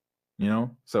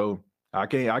 So I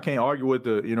can't argue with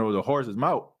the horse's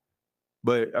mouth,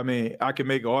 but I mean I can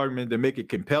make an argument to make it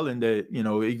compelling that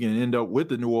he can end up with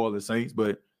the New Orleans Saints.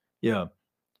 But yeah,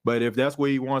 but if that's where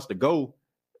he wants to go,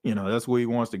 that's where he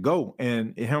wants to go,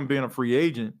 and him being a free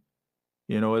agent,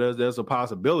 there's a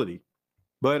possibility.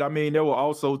 But I mean there were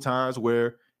also times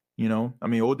where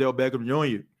Odell Beckham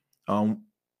Jr.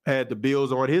 Had the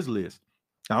Bills on his list.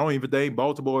 I don't even think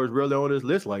Baltimore is really on his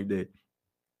list like that.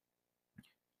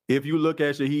 If you look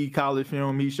at Shaheed college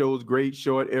film, he shows great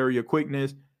short area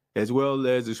quickness as well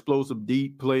as explosive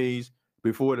deep plays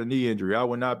before the knee injury. I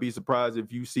would not be surprised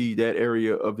if you see that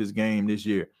area of his game this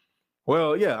year.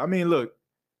 Well, yeah, I mean, look,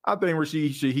 I think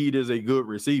Rashid Shaheed is a good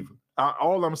receiver.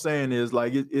 All I'm saying is,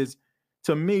 it's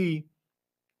to me,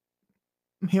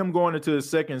 him going into his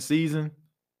second season,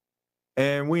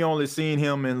 and we only seen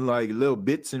him in little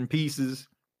bits and pieces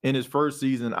in his first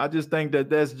season. I just think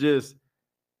that's just,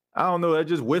 I don't know, that's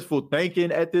just wishful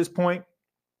thinking at this point.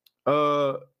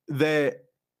 That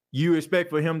you expect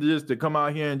for him to come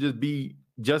out here and just be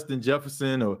Justin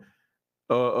Jefferson or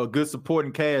a good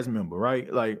supporting cast member, right?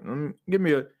 Give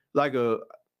me a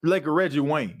Reggie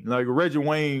Wayne, like a Reggie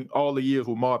Wayne all the years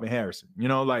with Marvin Harrison.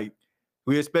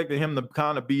 We expected him to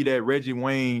kind of be that Reggie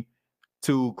Wayne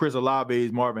to Chris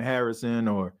Olave's Marvin Harrison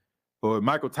or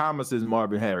Michael Thomas's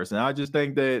Marvin Harrison. I just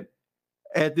think that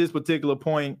at this particular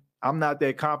point, I'm not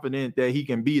that confident that he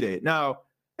can be that. Now,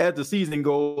 as the season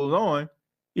goes on,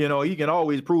 he can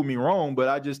always prove me wrong, but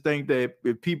I just think that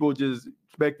if people just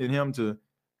expecting him to,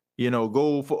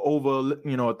 go for over,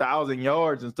 1,000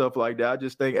 yards and stuff like that, I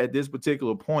just think at this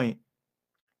particular point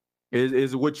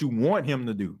is what you want him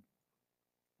to do.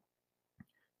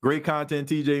 Great content,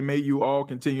 TJ. May you all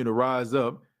continue to rise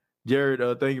up. Jared,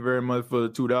 thank you very much for the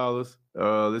 $2.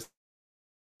 Let's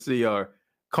see.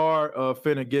 Carr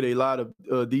finna get a lot of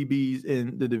DBs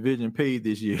in the division paid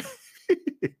this year.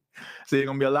 So there's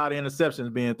going to be a lot of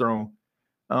interceptions being thrown.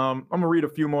 I'm going to read a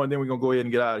few more, and then we're going to go ahead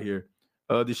and get out of here.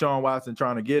 Deshaun Watson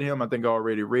trying to get him. I think I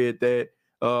already read that.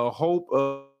 Hope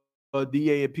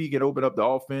DA and P can open up the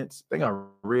offense. I think I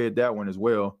read that one as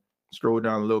well. Scroll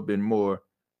down a little bit more.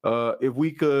 If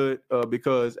we could,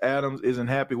 because Adams isn't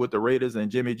happy with the Raiders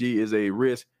and Jimmy G is a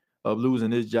risk of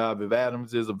losing his job. If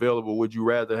Adams is available, would you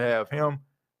rather have him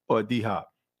or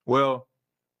D-Hop? Well,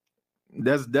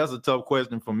 that's a tough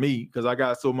question for me because I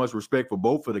got so much respect for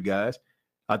both of the guys.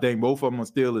 I think both of them are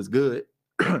still as good.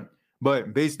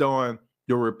 But based on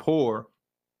the rapport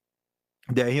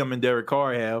that him and Derek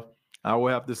Carr have, I will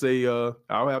have to say I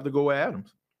will have to go with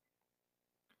Adams.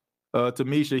 To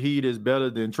me, Shaheed is better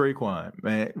than Traquan.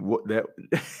 Man,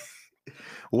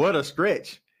 what a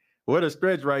stretch. What a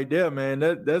stretch right there, man.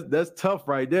 That's tough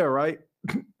right there, right?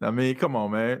 I mean, come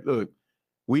on, man. Look,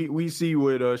 we see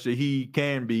what Shaheed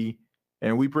can be,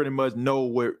 and we pretty much know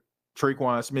what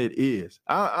Traquan Smith is.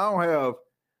 I don't have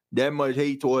that much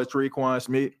hate towards Traquan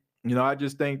Smith. You know, I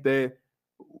just think that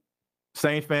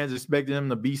Saints fans expected him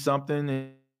to be something,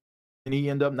 and he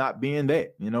ended up not being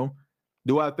that, you know.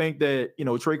 Do I think that, you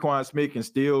know, Traquan Smith can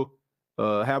still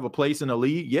have a place in the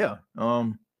league? Yeah.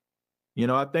 You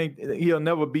know, I think he'll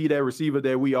never be that receiver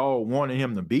that we all wanted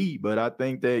him to be, but I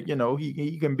think that, you know,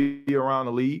 he can be around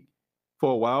the league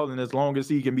for a while, and as long as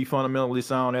he can be fundamentally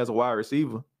sound as a wide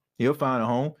receiver, he'll find a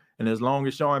home, and as long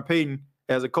as Sean Payton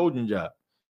has a coaching job.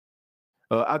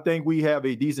 I think we have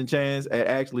a decent chance at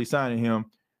actually signing him.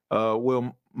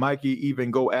 Will Mikey even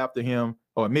go after him,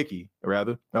 or Mickey,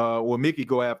 rather? Will Mickey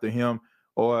go after him,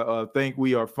 or think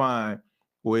we are fine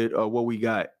with what we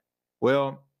got?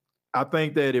 Well, I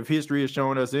think that if history has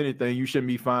shown us anything, you shouldn't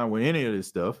be fine with any of this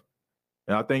stuff.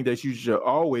 And I think that you should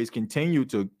always continue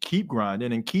to keep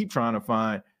grinding and keep trying to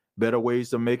find better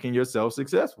ways of making yourself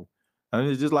successful. And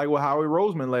it's just like with Howie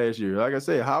Roseman last year. Like I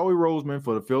said, Howie Roseman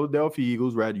for the Philadelphia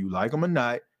Eagles, whether you like him or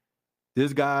not,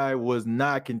 this guy was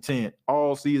not content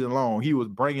all season long. He was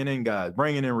bringing in guys,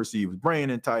 bringing in receivers, bringing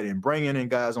in tight end, bringing in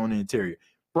guys on the interior,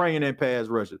 bringing in pass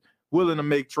rushers, willing to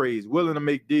make trades, willing to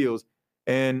make deals.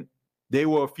 And they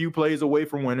were a few plays away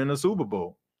from winning a Super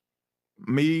Bowl.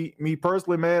 Me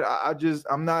personally, man,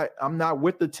 I'm not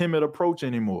with the timid approach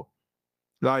anymore.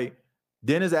 Like,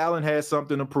 Dennis Allen has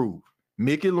something to prove.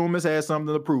 Mickey Loomis has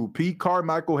something to prove. Pete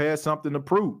Carmichael has something to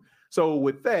prove. So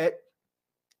with that,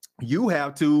 you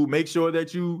have to make sure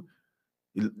that you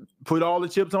put all the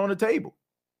chips on the table,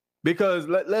 because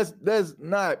let's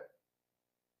not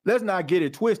get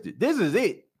it twisted. This is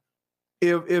it.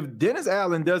 If Dennis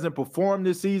Allen doesn't perform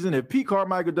this season, if Pete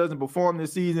Carmichael doesn't perform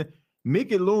this season,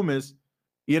 Mickey Loomis,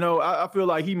 you know, I feel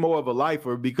like he's more of a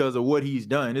lifer because of what he's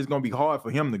done. It's going to be hard for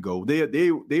him to go.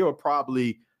 They will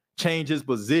probably change his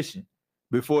position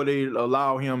before they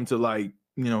allow him to, like,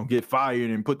 you know, get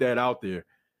fired and put that out there.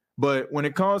 But when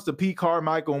it comes to Pete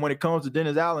Carmichael and when it comes to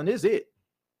Dennis Allen, it's it.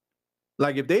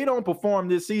 Like, if they don't perform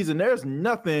this season, there's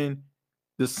nothing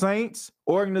the Saints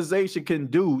organization can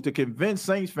do to convince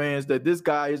Saints fans that this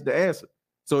guy is the answer.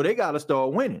 So they got to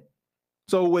start winning.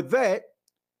 So with that,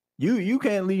 you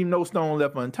can't leave no stone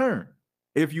left unturned.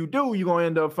 If you do, you're going to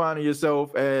end up finding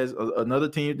yourself as another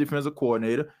team's defensive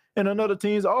coordinator and another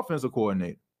team's offensive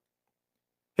coordinator.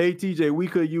 Hey, TJ, we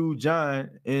could use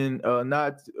John and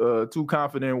not too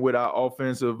confident with our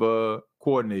offensive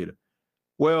coordinator.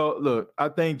 Well, look, I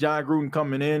think Jon Gruden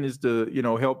coming in is to, you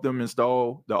know, help them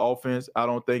install the offense. I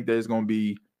don't think that it's going to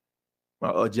be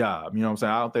a job. You know what I'm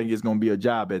saying? I don't think it's going to be a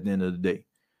job at the end of the day.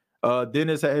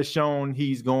 Dennis has shown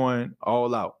he's going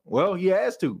all out. Well, he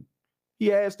has to. He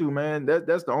has to, man.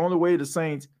 That's the only way the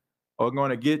Saints are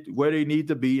going to get where they need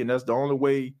to be, and that's the only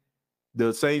way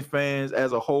the Saints fans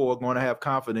as a whole are going to have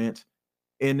confidence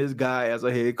in this guy as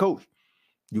a head coach.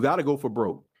 You got to go for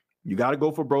broke. You got to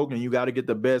go for broke, and you got to get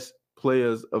the best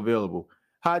players available.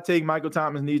 Hot take, Michael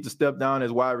Thomas needs to step down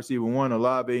as wide receiver one.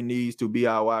 Olave needs to be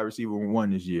our wide receiver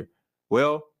one this year.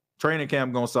 Well, training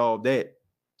camp going to solve that.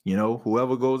 You know,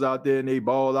 whoever goes out there and they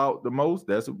ball out the most,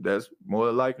 that's more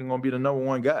than likely going to be the number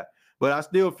one guy. But I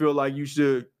still feel like you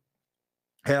should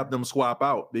have them swap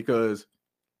out because,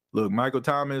 look, Michael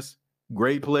Thomas,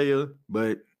 great player,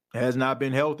 but has not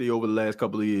been healthy over the last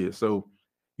couple of years. So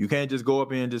you can't just go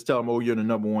up here and just tell him, oh, you're the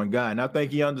number one guy. And I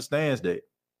think he understands that.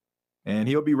 And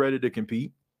he'll be ready to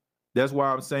compete. That's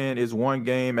why I'm saying it's one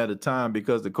game at a time,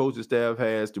 because the coaching staff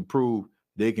has to prove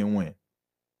they can win.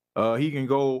 He can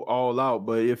go all out,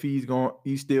 but if he's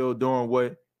still doing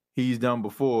what he's done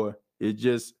before, it's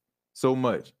just so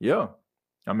much. Yeah.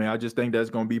 I mean, I just think that's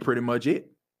going to be pretty much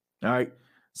it. All right.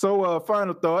 So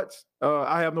final thoughts.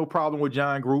 I have no problem with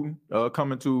Jon Gruden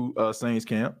coming to Saints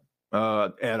camp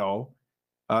at all.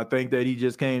 I think that he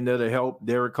just came there to help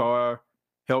Derek Carr,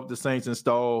 help the Saints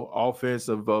install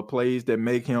offensive plays that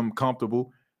make him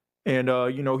comfortable. And,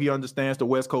 you know, he understands the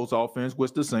West Coast offense,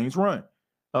 which the Saints run.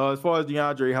 As far as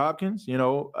DeAndre Hopkins, you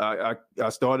know, I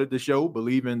started the show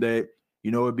believing that,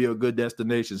 you know, it'd be a good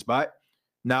destination spot.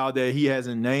 Now that he has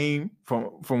a name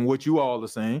from what you all are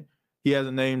saying, he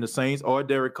hasn't named the Saints or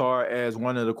Derek Carr as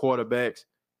one of the quarterbacks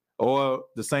or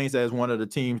the Saints as one of the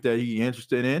teams that he's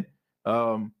interested in.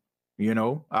 You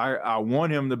know, I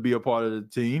want him to be a part of the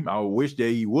team. I wish that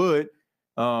he would.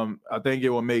 I think it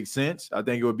will make sense. I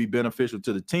think it would be beneficial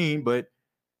to the team. But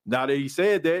now that he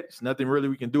said that, there's nothing really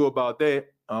we can do about that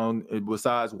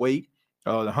besides wait.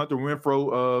 The Hunter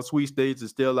Renfrow sweepstakes is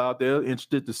still out there.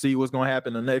 Interested to see what's going to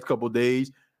happen in the next couple of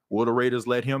days. Will the Raiders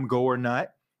let him go or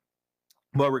not?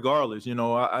 But regardless, you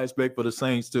know, I expect for the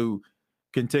Saints to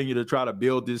continue to try to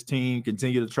build this team,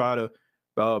 continue to try to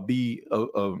be,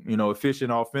 you know,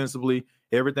 efficient offensively.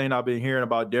 Everything I've been hearing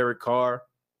about Derek Carr,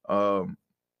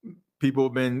 people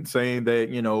have been saying that,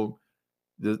 you know,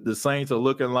 the Saints are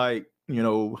looking like, you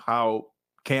know, how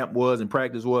camp was and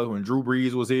practice was when Drew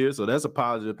Brees was here. So that's a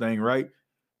positive thing, right?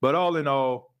 But all in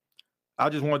all, I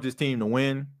just want this team to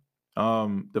win.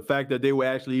 The fact that they would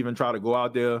actually even try to go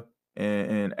out there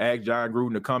and ask Jon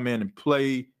Gruden to come in and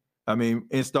play,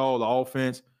 install the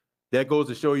offense, that goes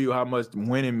to show you how much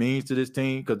winning means to this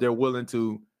team, because they're willing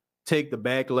to take the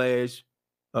backlash,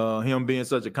 him being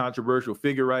such a controversial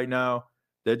figure right now.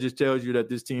 That just tells you that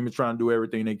this team is trying to do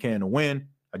everything they can to win.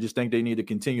 I just think they need to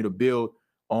continue to build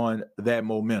on that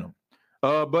momentum.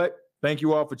 But thank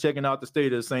you all for checking out the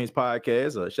State of the Saints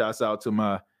podcast. Shouts out to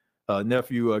my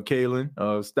nephew,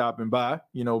 Kalen, stopping by,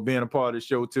 you know, being a part of the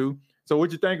show too. So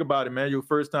what you think about it, man? Your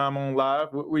first time on live.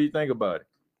 What do you think about it?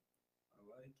 I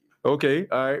like it. Okay,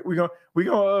 all right. We're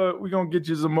gonna get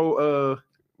you some more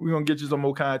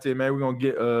content, man. We're gonna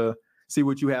get see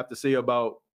what you have to say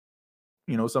about,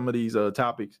 you know, some of these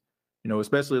topics, you know,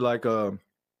 especially like you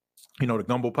know, the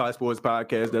Gumbo Pie Sports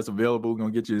podcast that's available. We're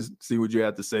gonna get you to see what you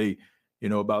have to say, you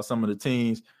know, about some of the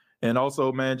teams, and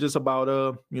also, man, just about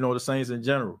you know, the Saints in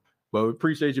general. But we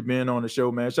appreciate you being on the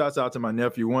show, man. Shouts out to my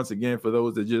nephew once again. For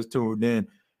those that just tuned in,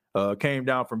 came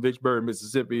down from Vicksburg,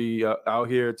 Mississippi, out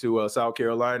here to South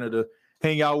Carolina to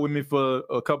hang out with me for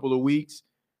a couple of weeks.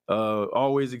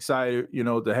 Always excited, you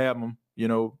know, to have him. You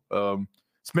know,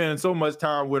 spending so much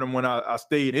time with him when I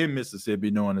stayed in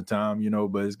Mississippi during the time, you know.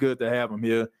 But it's good to have him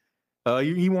here.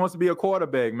 He wants to be a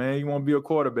quarterback, man. He wants to be a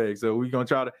quarterback. So we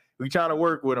try to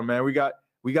work with him, man.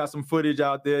 We got some footage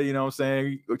out there, you know what I'm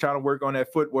saying? We're trying to work on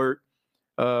that footwork.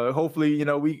 Hopefully, you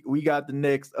know, we got the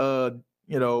next the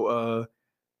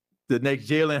next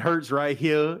Jalen Hurts right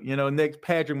here, you know, next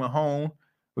Patrick Mahomes.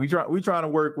 We trying to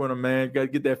work with him, man. Got to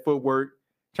get that footwork,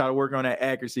 try to work on that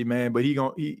accuracy, man. But he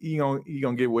gonna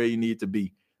get where he needs to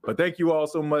be. But thank you all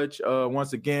so much.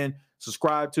 Once again,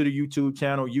 subscribe to the YouTube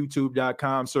channel,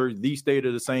 youtube.com, search The State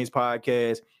of the Saints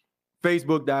Podcast,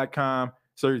 facebook.com,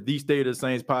 search The State of the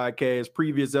Saints Podcast.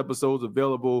 Previous episodes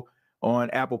available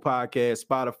on Apple Podcasts,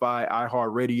 Spotify,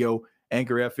 iHeartRadio,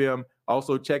 Anchor FM.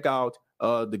 Also check out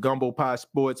the Gumbo Pie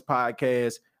Sports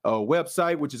Podcast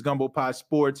website, which is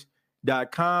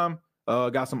gumbopiesports.com.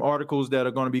 Got some articles that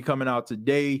are going to be coming out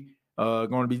today.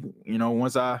 Going to be, you know,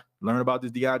 once I learn about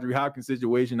this DeAndre Hopkins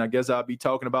situation, I guess I'll be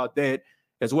talking about that,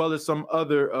 as well as some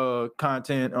other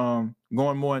content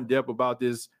going more in depth about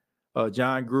this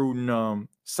Jon Gruden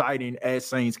sighting at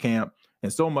Saints camp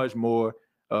and so much more.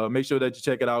 Make sure that you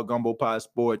check it out,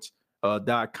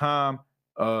 gumbopiesports.com,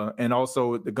 and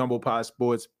also the Gumbo Pie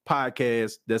Sports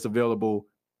podcast that's available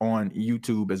on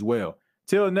YouTube as well.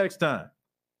 Till next time,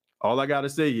 all I got to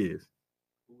say is,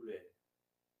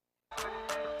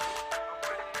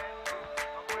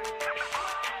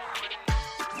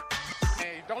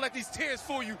 Hey, don't let these tears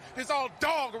fool you. There's all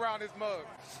dog around this mug.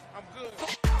 I'm good.